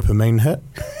lacked dopamine hit?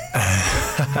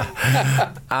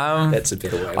 That's a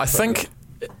better way. I think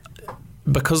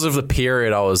because of the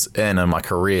period I was in my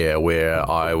career where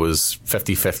I was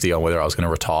 50-50 on whether I was going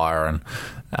to retire, and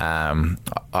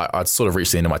I'd sort of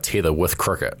reached the end of my tether with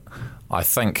cricket. I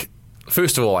think,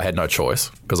 first of all, I had no choice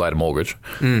because I had a mortgage,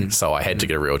 so I had to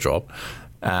get a real job.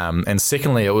 And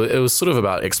secondly, it was sort of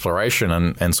about exploration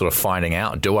and sort of finding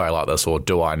out, do I like this or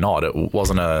do I not? It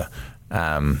wasn't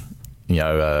I'm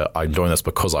doing this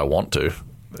because I want to.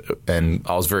 And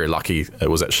I was very lucky. It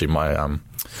was actually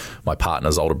my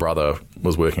partner's older brother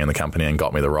was working in the company and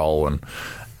got me the role, and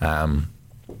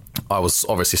I was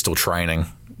obviously still training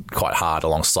quite hard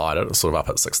alongside it, sort of up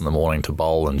at 6 a.m. to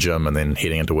bowl and gym, and then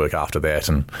heading into work after that,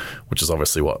 and which is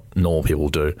obviously what normal people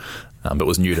do, but it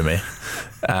was new to me.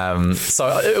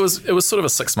 So it was sort of a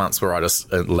 6 months where I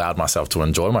just allowed myself to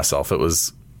enjoy myself. It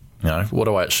was, what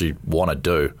do I actually want to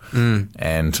do?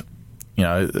 And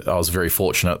I was very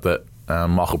fortunate that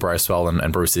Michael Bracewell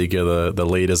and Bruce Egger, the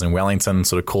leaders in Wellington,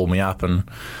 sort of called me up and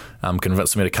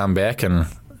convinced me to come back. And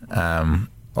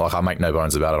I make no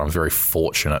bones about it, I'm very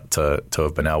fortunate to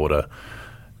have been able to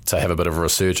have a bit of a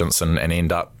resurgence and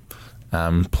end up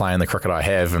playing the cricket I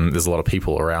have. And there's a lot of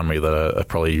people around me that are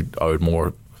probably owed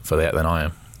more for that than I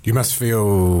am. You must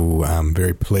feel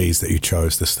very pleased that you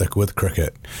chose to stick with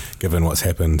cricket, given what's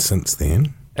happened since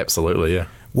then. Absolutely, yeah.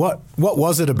 What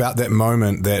was it about that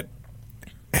moment that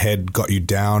had got you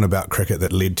down about cricket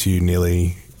that led to you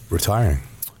nearly retiring?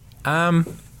 And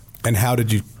how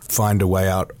did you find a way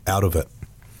out of it?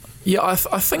 Yeah, I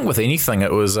think with anything,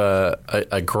 it was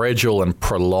a gradual and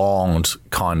prolonged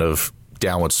kind of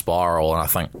downward spiral. And I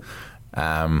think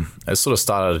it sort of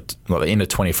started at the end of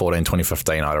 2014,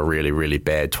 2015. I had a really, really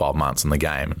bad 12 months in the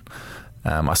game.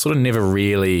 I sort of never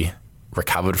really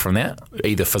recovered from that,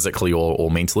 either physically or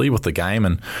mentally with the game.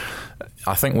 And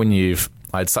I think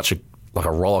I had such a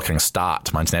rollicking start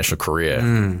to my international career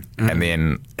and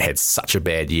then had such a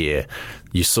bad year,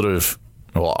 you sort of,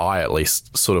 well, I at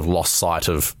least sort of lost sight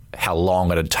of how long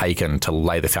it had taken to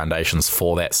lay the foundations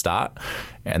for that start.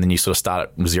 And then you sort of start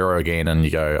at zero again and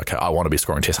you go, okay, I want to be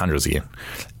scoring Test hundreds again.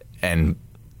 And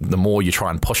the more you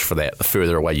try and push for that, the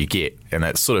further away you get. And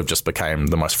it sort of just became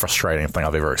the most frustrating thing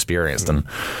I've ever experienced. And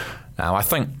I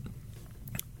think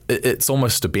it's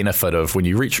almost a benefit of when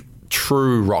you reach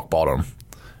true rock bottom,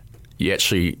 you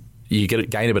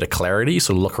gain a bit of clarity. You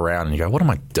sort of look around and you go, what am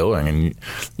I doing? And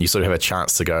you sort of have a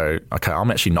chance to go, okay,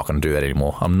 I'm actually not going to do that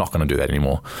anymore. I'm not going to do that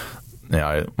anymore.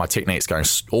 My technique's going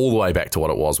all the way back to what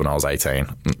it was when I was 18.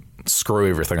 Screw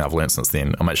everything I've learned since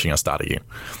then. I'm actually going to start again.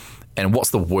 And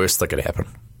what's the worst that could happen?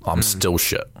 I'm still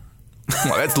shit.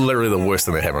 That's literally the worst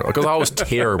thing that happened, because I was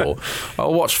terrible. I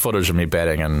watched footage of me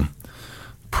batting in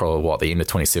probably the end of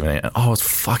 2017, and I was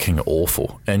fucking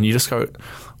awful. And you just go,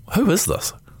 who is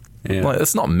this? Yeah.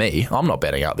 It's not me. I'm not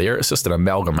batting out there. It's just an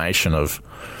amalgamation of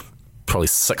probably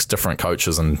 6 different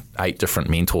coaches and 8 different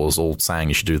mentors all saying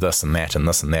you should do this and that and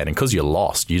this and that. And because you're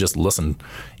lost, you just listen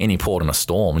any port in a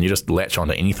storm and you just latch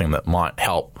onto anything that might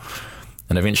help.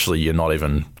 And eventually you're not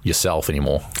even yourself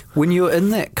anymore. When you're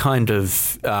in that kind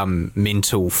of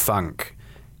mental funk,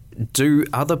 do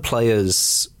other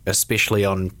players, especially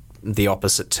on the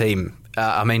opposite team,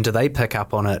 do they pick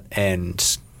up on it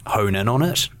and hone in on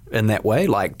it in that way?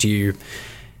 Like, do you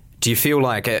feel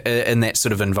like in that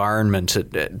sort of environment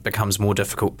it becomes more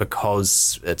difficult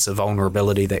because it's a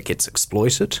vulnerability that gets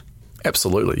exploited?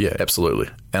 Absolutely, yeah, absolutely.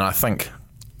 And I think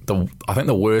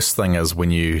the worst thing is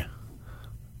when you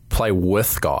play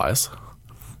with guys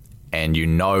and you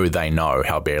know they know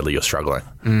how badly you're struggling.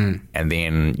 And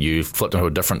then you flipped into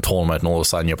a different tournament and all of a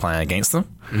sudden you're playing against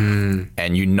them.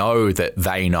 And you know that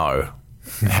they know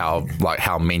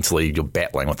how mentally you're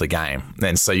battling with the game.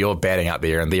 And so you're batting up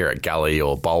there and they're at gully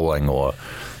or bowling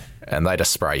and they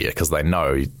just spray you because they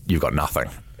know you've got nothing.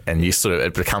 And you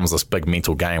it becomes this big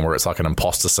mental game where it's like an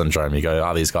imposter syndrome. You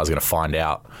go, these guys are going to find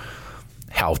out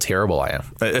how terrible I am.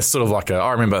 It's sort of like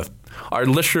I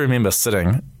literally remember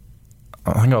sitting,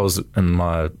 I think I was in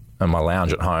my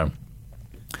lounge at home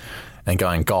and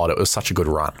going, God, it was such a good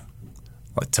run.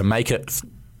 Like to make it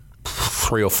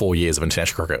 3 or 4 years of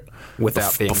international cricket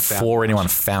without being before anyone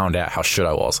found out how shit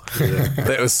I was. Yeah.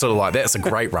 That was sort of like, that's a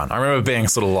great run. I remember being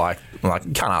sort of like you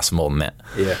can't ask for more than that.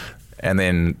 Yeah. And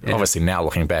then obviously now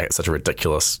looking back, it's such a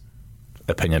ridiculous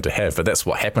opinion to have, but that's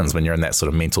what happens when you're in that sort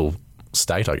of mental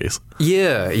state, I guess.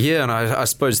 Yeah, and I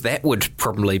suppose that would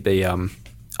probably be,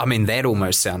 that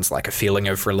almost sounds like a feeling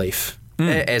of relief,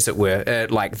 as it were,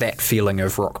 like that feeling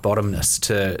of rock bottomness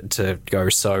to go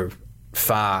so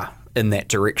far in that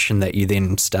direction that you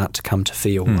then start to come to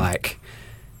feel like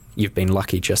you've been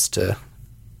lucky just to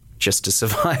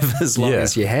survive as long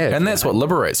as you have. And that's what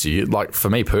liberates you. Like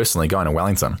for me personally, going to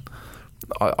Wellington,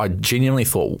 I genuinely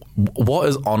thought, what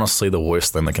is honestly the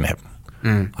worst thing that can happen?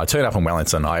 I turn up in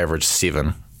Wellington, I average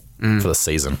 7 for the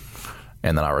season,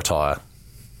 and then I retire.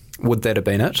 Would that have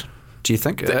been it, do you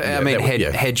think?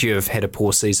 Had you have had a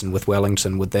poor season with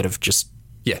Wellington, would that have just...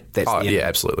 Yeah,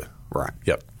 absolutely. Right.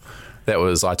 Yep.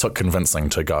 I took convincing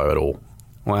to go at all.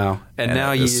 Wow. And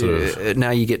now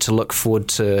you get to look forward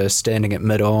to standing at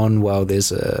mid-on while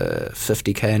there's a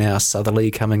 50k an hour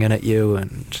southerly coming in at you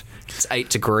and it's 8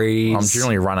 degrees. I'm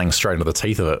generally running straight into the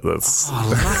teeth of it.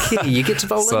 Lucky. You get to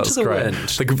bowl into the wind.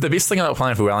 The best thing about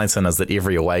playing for Wellington is that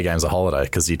every away game's a holiday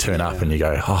because you turn up and you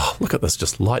go, oh, look at this,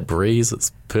 just light breeze.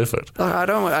 It's perfect. I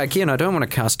don't want to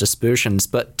cast aspersions,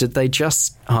 but did they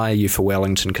just hire you for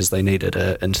Wellington because they needed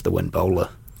a into-the-wind bowler?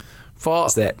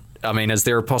 Is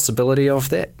there a possibility of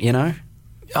that, you know?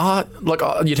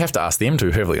 You'd have to ask them to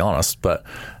be perfectly honest, but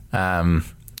the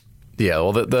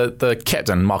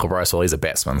captain, Michael Bracewell, he's a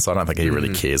batsman, so I don't think he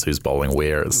really cares who's bowling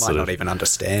where. It's might not even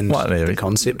understand the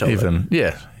concept of it.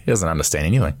 Yeah, he doesn't understand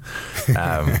anything.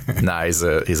 No, he's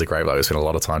a great bloke. We spent a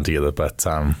lot of time together, but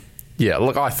I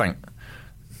think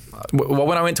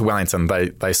when I went to Wellington,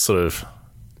 they sort of,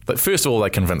 first of all,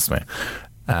 they convinced me.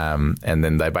 And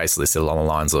then they basically said along the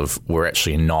lines of, we're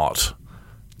actually not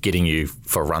getting you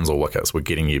for runs or wickets. We're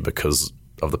getting you because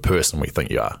of the person we think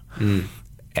you are.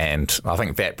 And I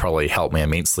think that probably helped me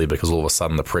immensely because all of a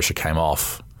sudden the pressure came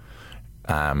off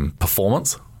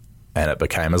performance, and it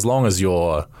became, as long as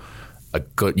you're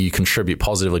you contribute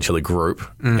positively to the group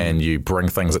and you bring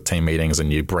things at team meetings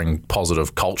and you bring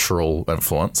positive cultural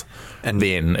influence, and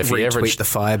then if you average the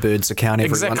Firebirds account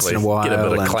every once in a while, get a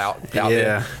bit of clout out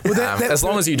there. Well, as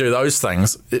long as you do those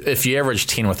things, if you average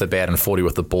 10 with the bat and 40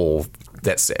 with the ball,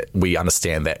 we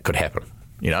understand that could happen,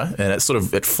 you know. And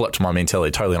it flipped my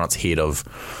mentality totally on its head of,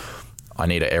 I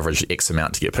need to average X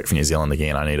amount to get picked for New Zealand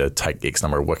again. I need to take X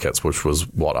number of wickets, which was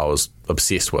what I was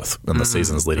obsessed with in the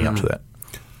seasons leading up to that.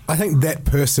 I think that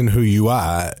person who you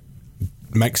are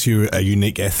makes you a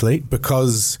unique athlete,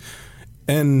 because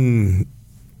in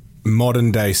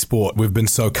modern day sport, we've been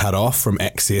so cut off from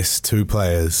access to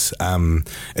players.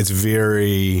 It's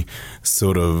very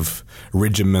sort of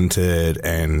regimented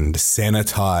and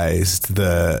sanitized,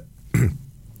 the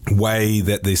way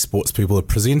that these sports people are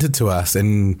presented to us.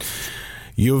 And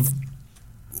you've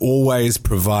always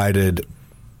provided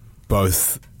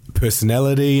both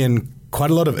personality and quite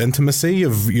a lot of intimacy.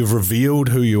 You've revealed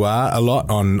who you are a lot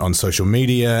on social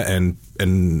media and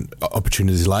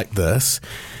opportunities like this.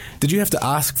 Did you have to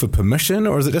ask for permission,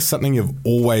 or is it just something you've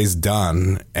always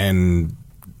done and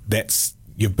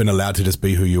you've been allowed to just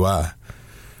be who you are?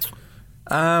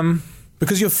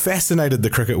 Because you've fascinated the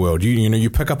cricket world. You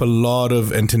pick up a lot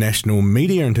of international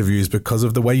media interviews because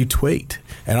of the way you tweet,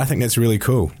 and I think that's really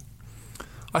cool.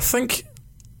 I think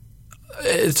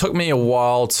it took me a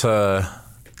while to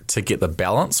get the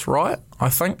balance right, I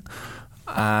think.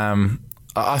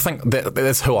 I think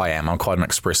that's who I am. I'm quite an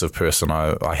expressive person.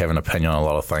 I have an opinion on a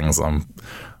lot of things.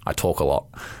 I talk a lot.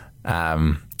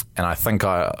 And I think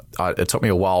it took me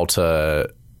a while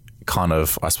to kind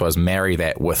of, I suppose, marry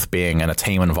that with being in a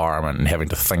team environment and having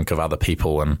to think of other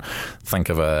people and think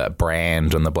of a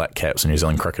brand and the Black Caps and New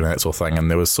Zealand cricket and that sort of thing. And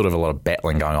there was sort of a lot of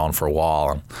battling going on for a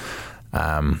while.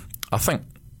 And I think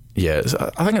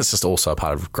it's just also a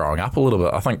part of growing up a little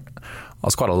bit. I think I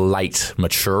was quite a late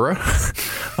maturer.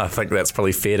 I think that's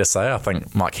probably fair to say. I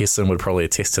think Mike Hesson would probably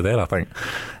attest to that. I think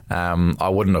I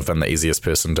wouldn't have been the easiest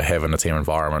person to have in a team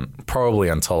environment probably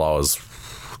until I was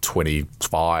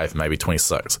 25, maybe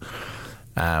 26.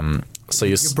 So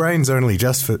your brain's only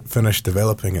just finished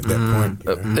developing at that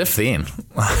point. If then.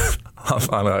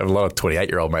 I know a lot of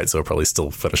 28-year-old mates who are probably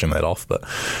still finishing that off. But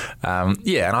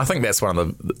and I think that's one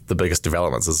of the biggest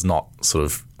developments is not sort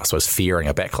of, I suppose, fearing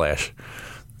a backlash.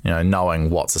 Knowing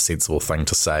what's a sensible thing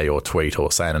to say or tweet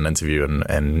or say in an interview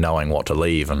and knowing what to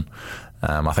leave. And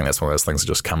I think that's one of those things that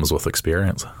just comes with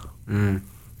experience.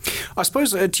 I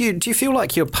suppose, do you feel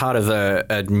like you're part of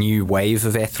a new wave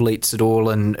of athletes at all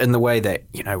in the way that,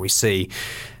 we see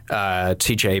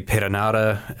TJ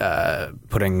Perenara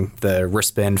putting the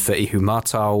wristband for Ihu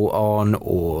Matau on,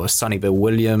 or Sonny Bill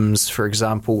Williams, for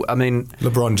example? I mean...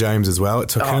 LeBron James as well. It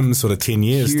took him sort of 10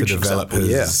 years to develop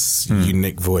his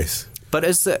unique voice. But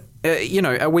is that,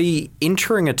 are we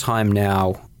entering a time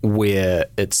now where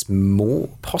it's more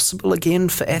possible again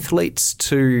for athletes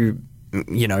to...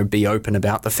 be open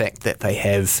about the fact that they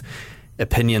have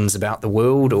opinions about the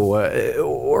world,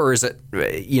 or is it,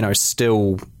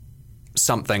 still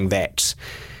something that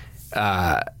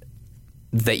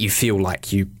that you feel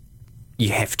like you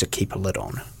have to keep a lid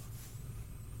on?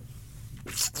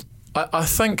 I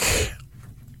think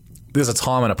there's a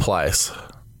time and a place.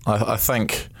 I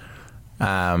think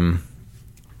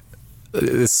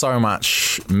there's so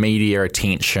much media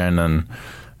attention and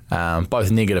both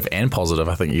negative and positive.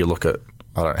 I think you look at,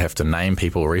 I don't have to name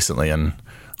people recently in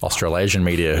Australasian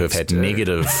media who have had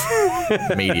negative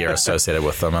media associated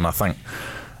with them. And I think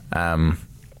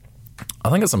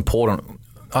it's important.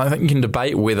 I think you can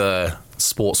debate whether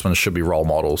sportsmen should be role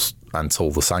models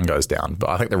until the sun goes down. But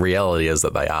I think the reality is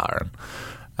that they are.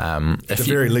 At the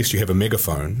very least, you have a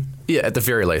megaphone. Yeah, at the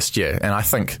very least, yeah. And I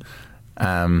think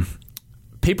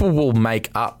people will make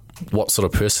up what sort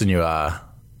of person you are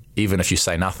even if you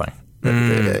say nothing.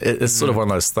 It's sort of one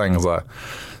of those things like,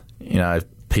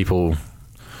 people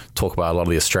talk about a lot of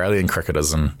the Australian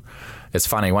cricketers, and it's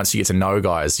funny, once you get to know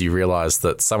guys, you realise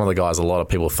that some of the guys a lot of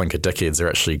people think are dickheads are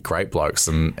actually great blokes,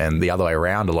 and the other way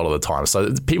around a lot of the time.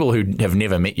 So people who have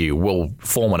never met you will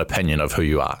form an opinion of who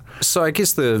you are. So I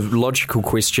guess the logical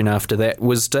question after that,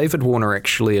 was David Warner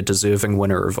actually a deserving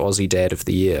winner of Aussie Dad of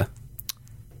the Year?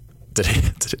 Did he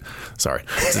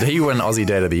win Aussie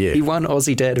Dad of the Year? He won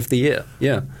Aussie Dad of the Year,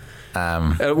 yeah.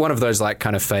 One of those like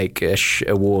kind of fake-ish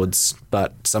awards,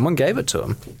 but someone gave it to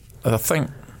him. I think,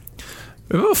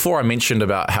 remember before I mentioned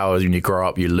about how when you grow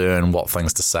up you learn what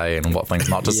things to say and what things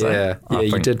not to say? Yeah,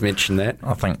 you did mention that.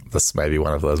 I think this may be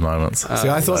one of those moments. See,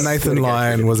 I thought Nathan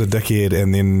Lyon was a dickhead,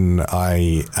 and then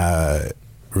I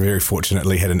very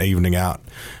fortunately had an evening out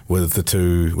with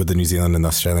the New Zealand and the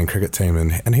Australian cricket team,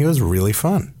 and he was really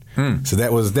fun. So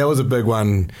that was a big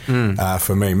one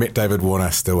for me. Met David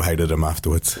Warner, still hated him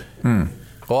afterwards.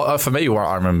 Well, for me,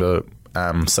 I remember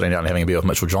sitting down and having a beer with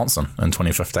Mitchell Johnson in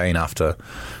 2015 after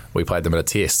we played them at a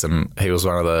test, and he was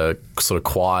one of the sort of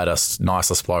quietest,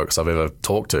 nicest blokes I've ever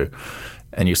talked to.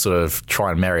 And you sort of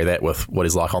try and marry that with what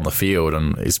he's like on the field,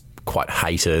 and he's quite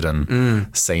hated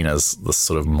and seen as this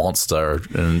sort of monster,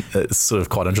 and it's sort of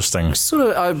quite interesting.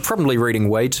 I'm probably reading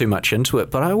way too much into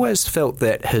it, but I always felt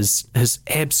that his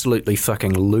absolutely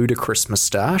fucking ludicrous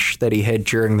moustache that he had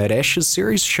during that Ashes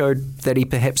series showed that he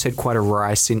perhaps had quite a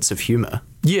wry sense of humour.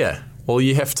 Yeah, well,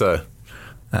 you have to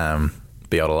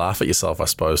be able to laugh at yourself, I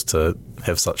suppose, to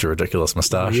have such a ridiculous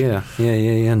moustache. Yeah,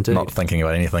 indeed. Not thinking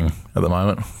about anything at the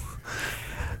moment.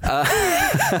 I'm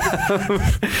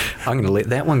going to let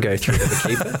that one go through to the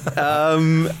keeper.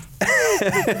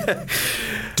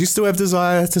 Do you still have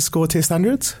desire to score Test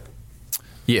hundreds?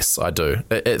 Yes, I do.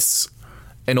 It's,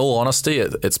 in all honesty,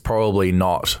 it's probably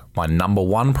not my number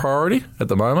one priority at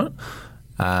the moment.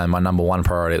 My number one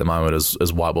priority at the moment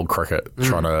is white ball cricket,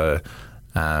 trying to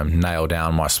nail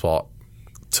down my spot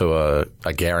to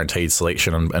a guaranteed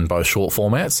selection in both short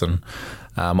formats, and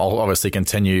I'll obviously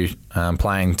continue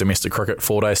playing domestic cricket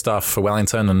 4-day stuff for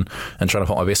Wellington and trying to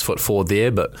put my best foot forward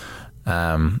there. But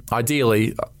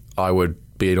ideally, I would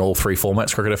be in all three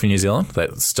formats cricketer for New Zealand.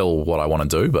 That's still what I want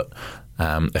to do. But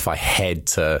if I had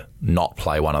to not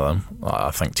play one of them,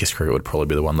 I think Test cricket would probably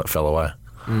be the one that fell away.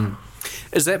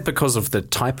 Is that because of the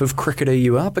type of cricketer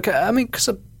you are? Because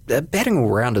a batting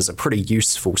all-rounder is a pretty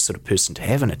useful sort of person to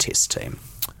have in a Test team.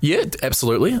 Yeah,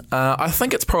 absolutely. I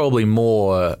think it's probably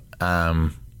more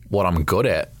what I'm good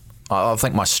at. I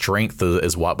think my strength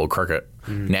is white ball cricket,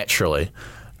 naturally.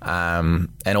 And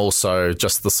also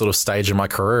just the sort of stage of my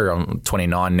career. I'm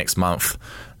 29 next month.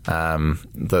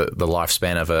 The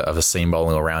lifespan of a seam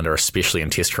bowling all-rounder, especially in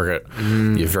Test cricket,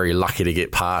 you're very lucky to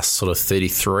get past sort of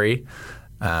 33.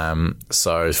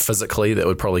 So physically that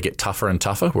would probably get tougher and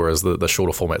tougher, whereas the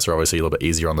shorter formats are obviously a little bit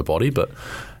easier on the body. But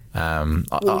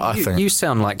I think you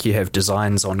sound like you have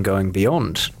designs on going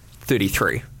beyond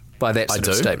 33 by that sort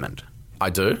of statement. I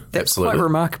do. That's absolutely. quite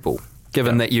remarkable,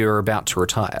 given that you're about to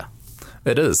retire.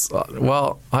 It is.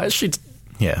 Well, I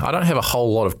don't have a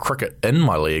whole lot of cricket in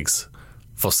my legs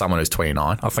for someone who's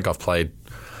 29. I think I've played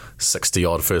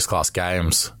 60-odd first-class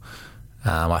games.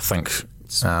 I think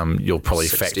you'll probably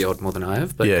 60-odd more than I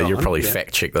have. But you'll probably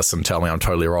fact-check this and tell me I'm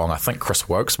totally wrong. I think Chris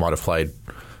Wokes might have played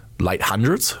late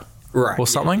hundreds or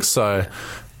something. Yeah. So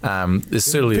there's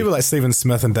certainly... People like Stephen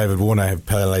Smith and David Warner have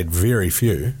played very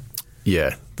few.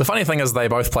 Yeah. The funny thing is they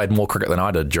both played more cricket than I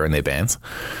did during their bands,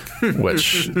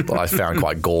 which I found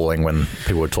quite galling when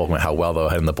people were talking about how well they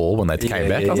were hitting the ball when they came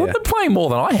back. I was like, they're playing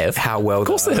more than I have. How well? Of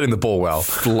course they're hitting the ball well.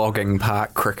 Flogging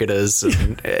park cricketers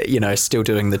and, still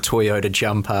doing the Toyota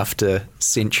jump after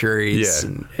centuries.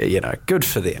 Yeah. And, good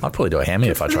for them. I'd probably do a hammy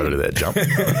if I tried to do that jump.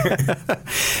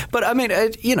 But, I mean,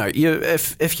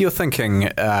 if you're thinking,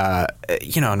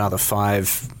 another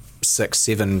 5, 6,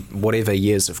 7, whatever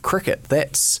years of cricket,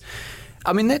 that's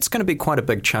going to be quite a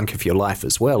big chunk of your life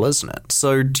as well, isn't it?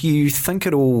 So do you think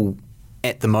at all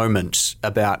at the moment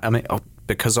about,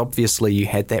 because obviously you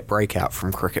had that breakout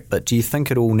from cricket, but do you think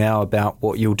at all now about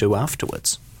what you'll do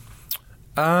afterwards?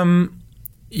 Yeah,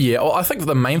 well, I think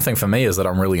the main thing for me is that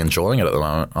I'm really enjoying it at the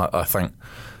moment. I think,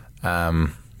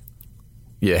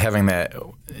 having that,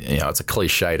 it's a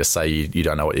cliche to say you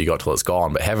don't know what you got till it's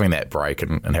gone, but having that break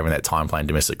and having that time playing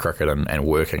domestic cricket and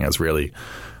working is really...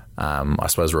 I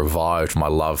suppose revived my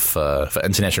love for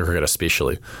international cricket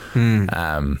especially.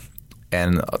 I'm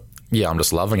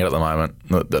just loving it at the moment.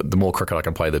 The more cricket I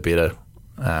can play, the better.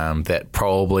 That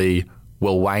probably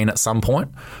will wane at some point,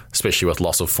 especially with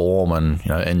loss of form and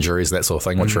injuries and that sort of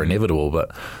thing, which are inevitable. But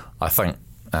I think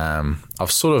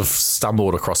I've sort of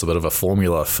stumbled across a bit of a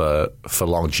formula for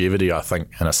longevity, I think,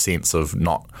 in a sense of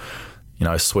not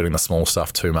sweating the small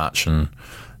stuff too much and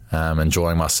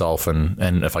enjoying myself,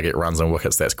 and if I get runs and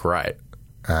wickets, that's great.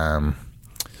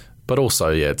 But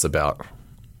also, it's about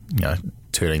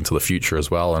turning to the future as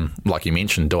well. And like you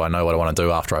mentioned, do I know what I want to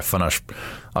do after I finish?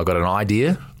 I've got an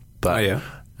idea, but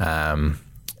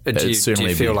do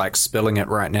you feel like spilling it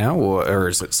right now, or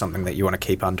is it something that you want to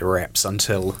keep under wraps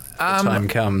until the time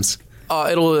comes?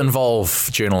 It'll involve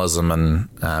journalism and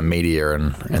media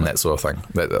and that sort of thing.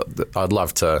 I'd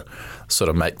love to sort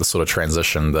of make the sort of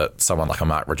transition that someone like a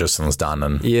Mark Richardson's done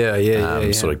and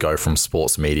sort of go from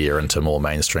sports media into more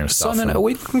mainstream stuff. Simon, are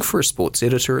we looking for a sports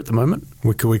editor at the moment?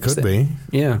 We could be.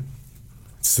 Yeah.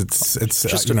 It's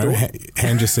just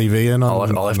hand your CV in. I'll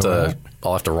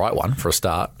have to write one for a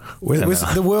start.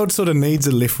 The world sort of needs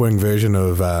a left-wing version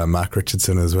of Mark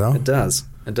Richardson as well. It does.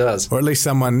 Or at least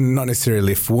someone, not necessarily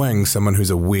left-wing, someone who's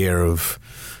aware of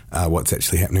what's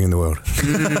actually happening in the world.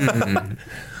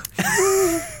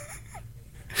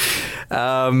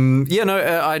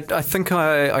 I think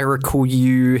I recall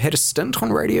you had a stint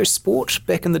on Radio Sport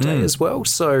back in the day as well.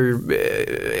 So,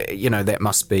 that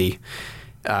must be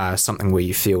something where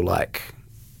you feel like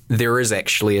there is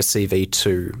actually a CV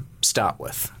to start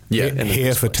with. Yeah,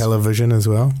 hair for television as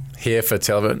well. Hair for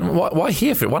television. Why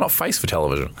hair for? Why not face for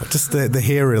television? Just the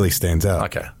hair really stands out.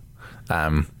 Okay.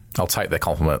 I'll take that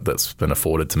compliment that's been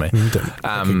afforded to me. Like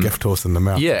a gift horse in the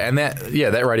mouth. Yeah, and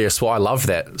that Radio Sport, I loved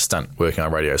that stint working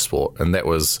on Radio Sport, and that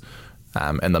was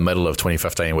in the middle of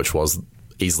 2015, which was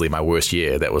easily my worst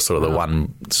year. That was sort of the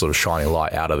one sort of shining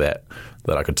light out of that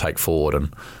I could take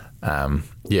forward, and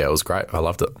it was great. I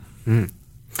loved it.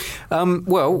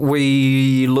 Well,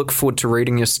 we look forward to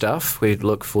reading your stuff. We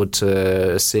look forward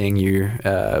to seeing you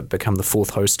become the fourth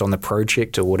host on the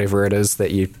project or whatever it is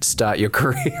that you start your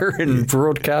career in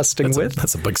broadcasting with.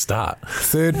 That's a big start.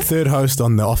 Third host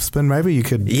on the Offspin, maybe you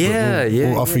could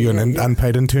we'll offer you an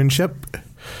unpaid internship.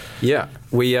 Yeah,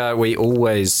 we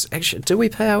always actually do. We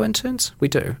pay our interns? We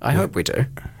do. I hope we do.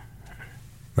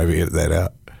 Maybe edit that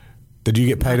out. Did you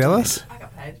get paid, Alice?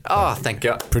 Oh, thank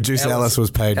God. Producer Alice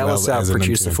was paid Alice, well our as an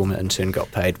producer intern. former intern,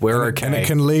 got paid. We're okay. And it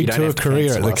can lead to a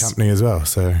career at the company as well.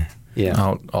 So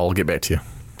yeah, I'll get back to you.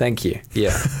 Thank you.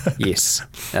 Yeah. Yes.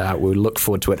 We'll look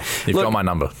forward to it. You've got my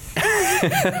number.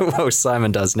 Well,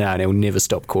 Simon does now, and he'll never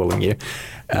stop calling you.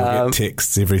 We'll get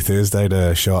texts every Thursday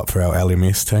to show up for our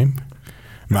LMS team.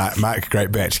 Mark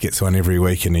Great Batch gets one every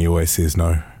week, and he always says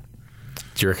no.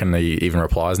 Do you reckon he even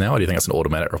replies now, or do you think it's an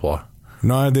automatic reply?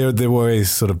 No, they're always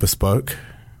sort of bespoke.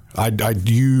 I'd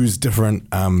use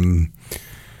different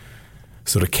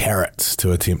sort of carrots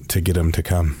to attempt to get him to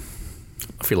come.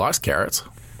 If he likes carrots.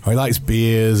 He likes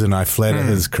beers, and I flatter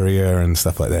his career and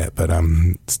stuff like that, but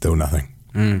still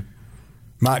nothing.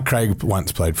 Mark Craig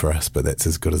once played for us, but that's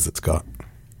as good as it's got.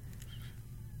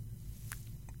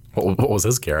 What was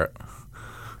his carrot?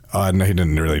 Oh, no, he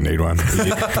didn't really need one.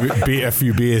 Be a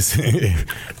few beers.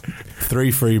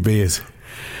 3 free beers.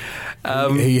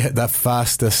 He hit the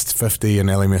fastest 50 in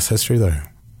LMS history, though.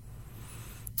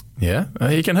 Yeah,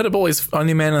 he can hit a ball. He's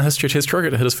only man in the history of Test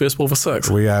cricket to hit his first ball for 6.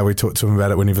 We talked to him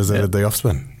about it when he visited the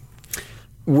Offspin.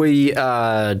 We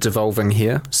are devolving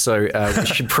here, so we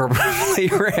should probably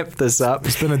wrap this up.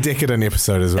 It's been a decadent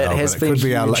episode as well.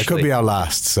 It could be our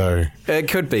last. So it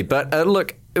could be, but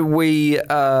look, we're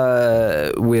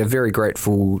very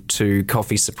grateful to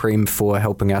Coffee Supreme for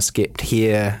helping us get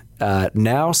here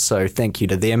now. So thank you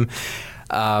to them.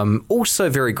 Also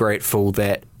very grateful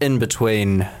that in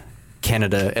between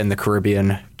Canada and the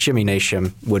Caribbean, Jimmy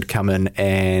Neesham would come in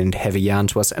and have a yarn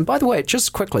to us. And by the way,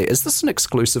 just quickly, is this an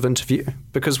exclusive interview?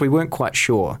 Because we weren't quite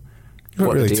sure. We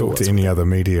haven't really talked to any other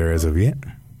media as of yet.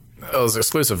 It was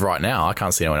exclusive right now. I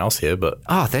can't see anyone else here, but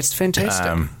that's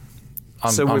fantastic.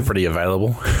 I'm pretty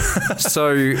available.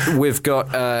 So we've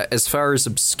got, as far as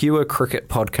obscure cricket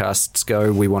podcasts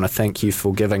go, we want to thank you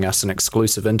for giving us an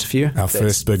exclusive interview. Our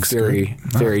first big very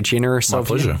generous of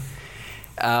you. My pleasure.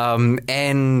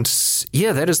 And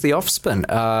yeah, that is the Offspin.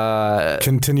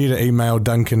 Continue to email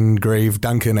Duncan Grieve,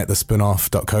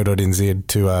 duncan@thespinoff.co.nz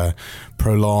to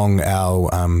prolong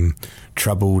our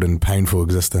troubled and painful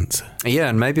existence. Yeah,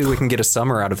 and maybe we can get a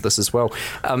summer out of this as well.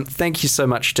 Thank you so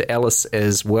much to Alice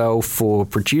as well for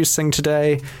producing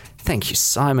today. Thank you,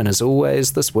 Simon, as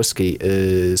always. This whiskey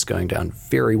is going down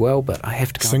very well, but I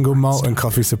have to go. Single malt and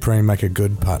Coffee Supreme make a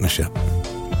good partnership.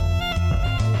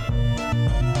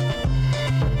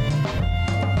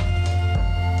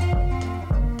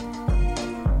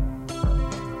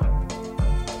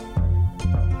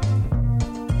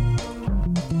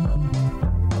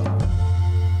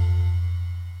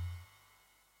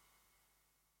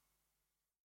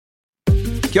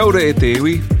 Kia ora e te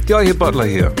iwi, Te Aihe Butler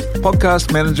here,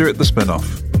 podcast manager at The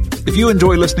Spinoff. If you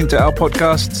enjoy listening to our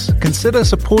podcasts, consider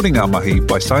supporting our mahi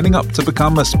by signing up to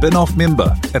become a Spinoff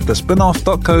member at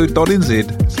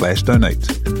thespinoff.co.nz/donate.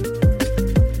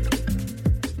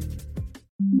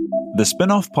 The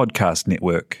Spinoff Podcast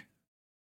Network.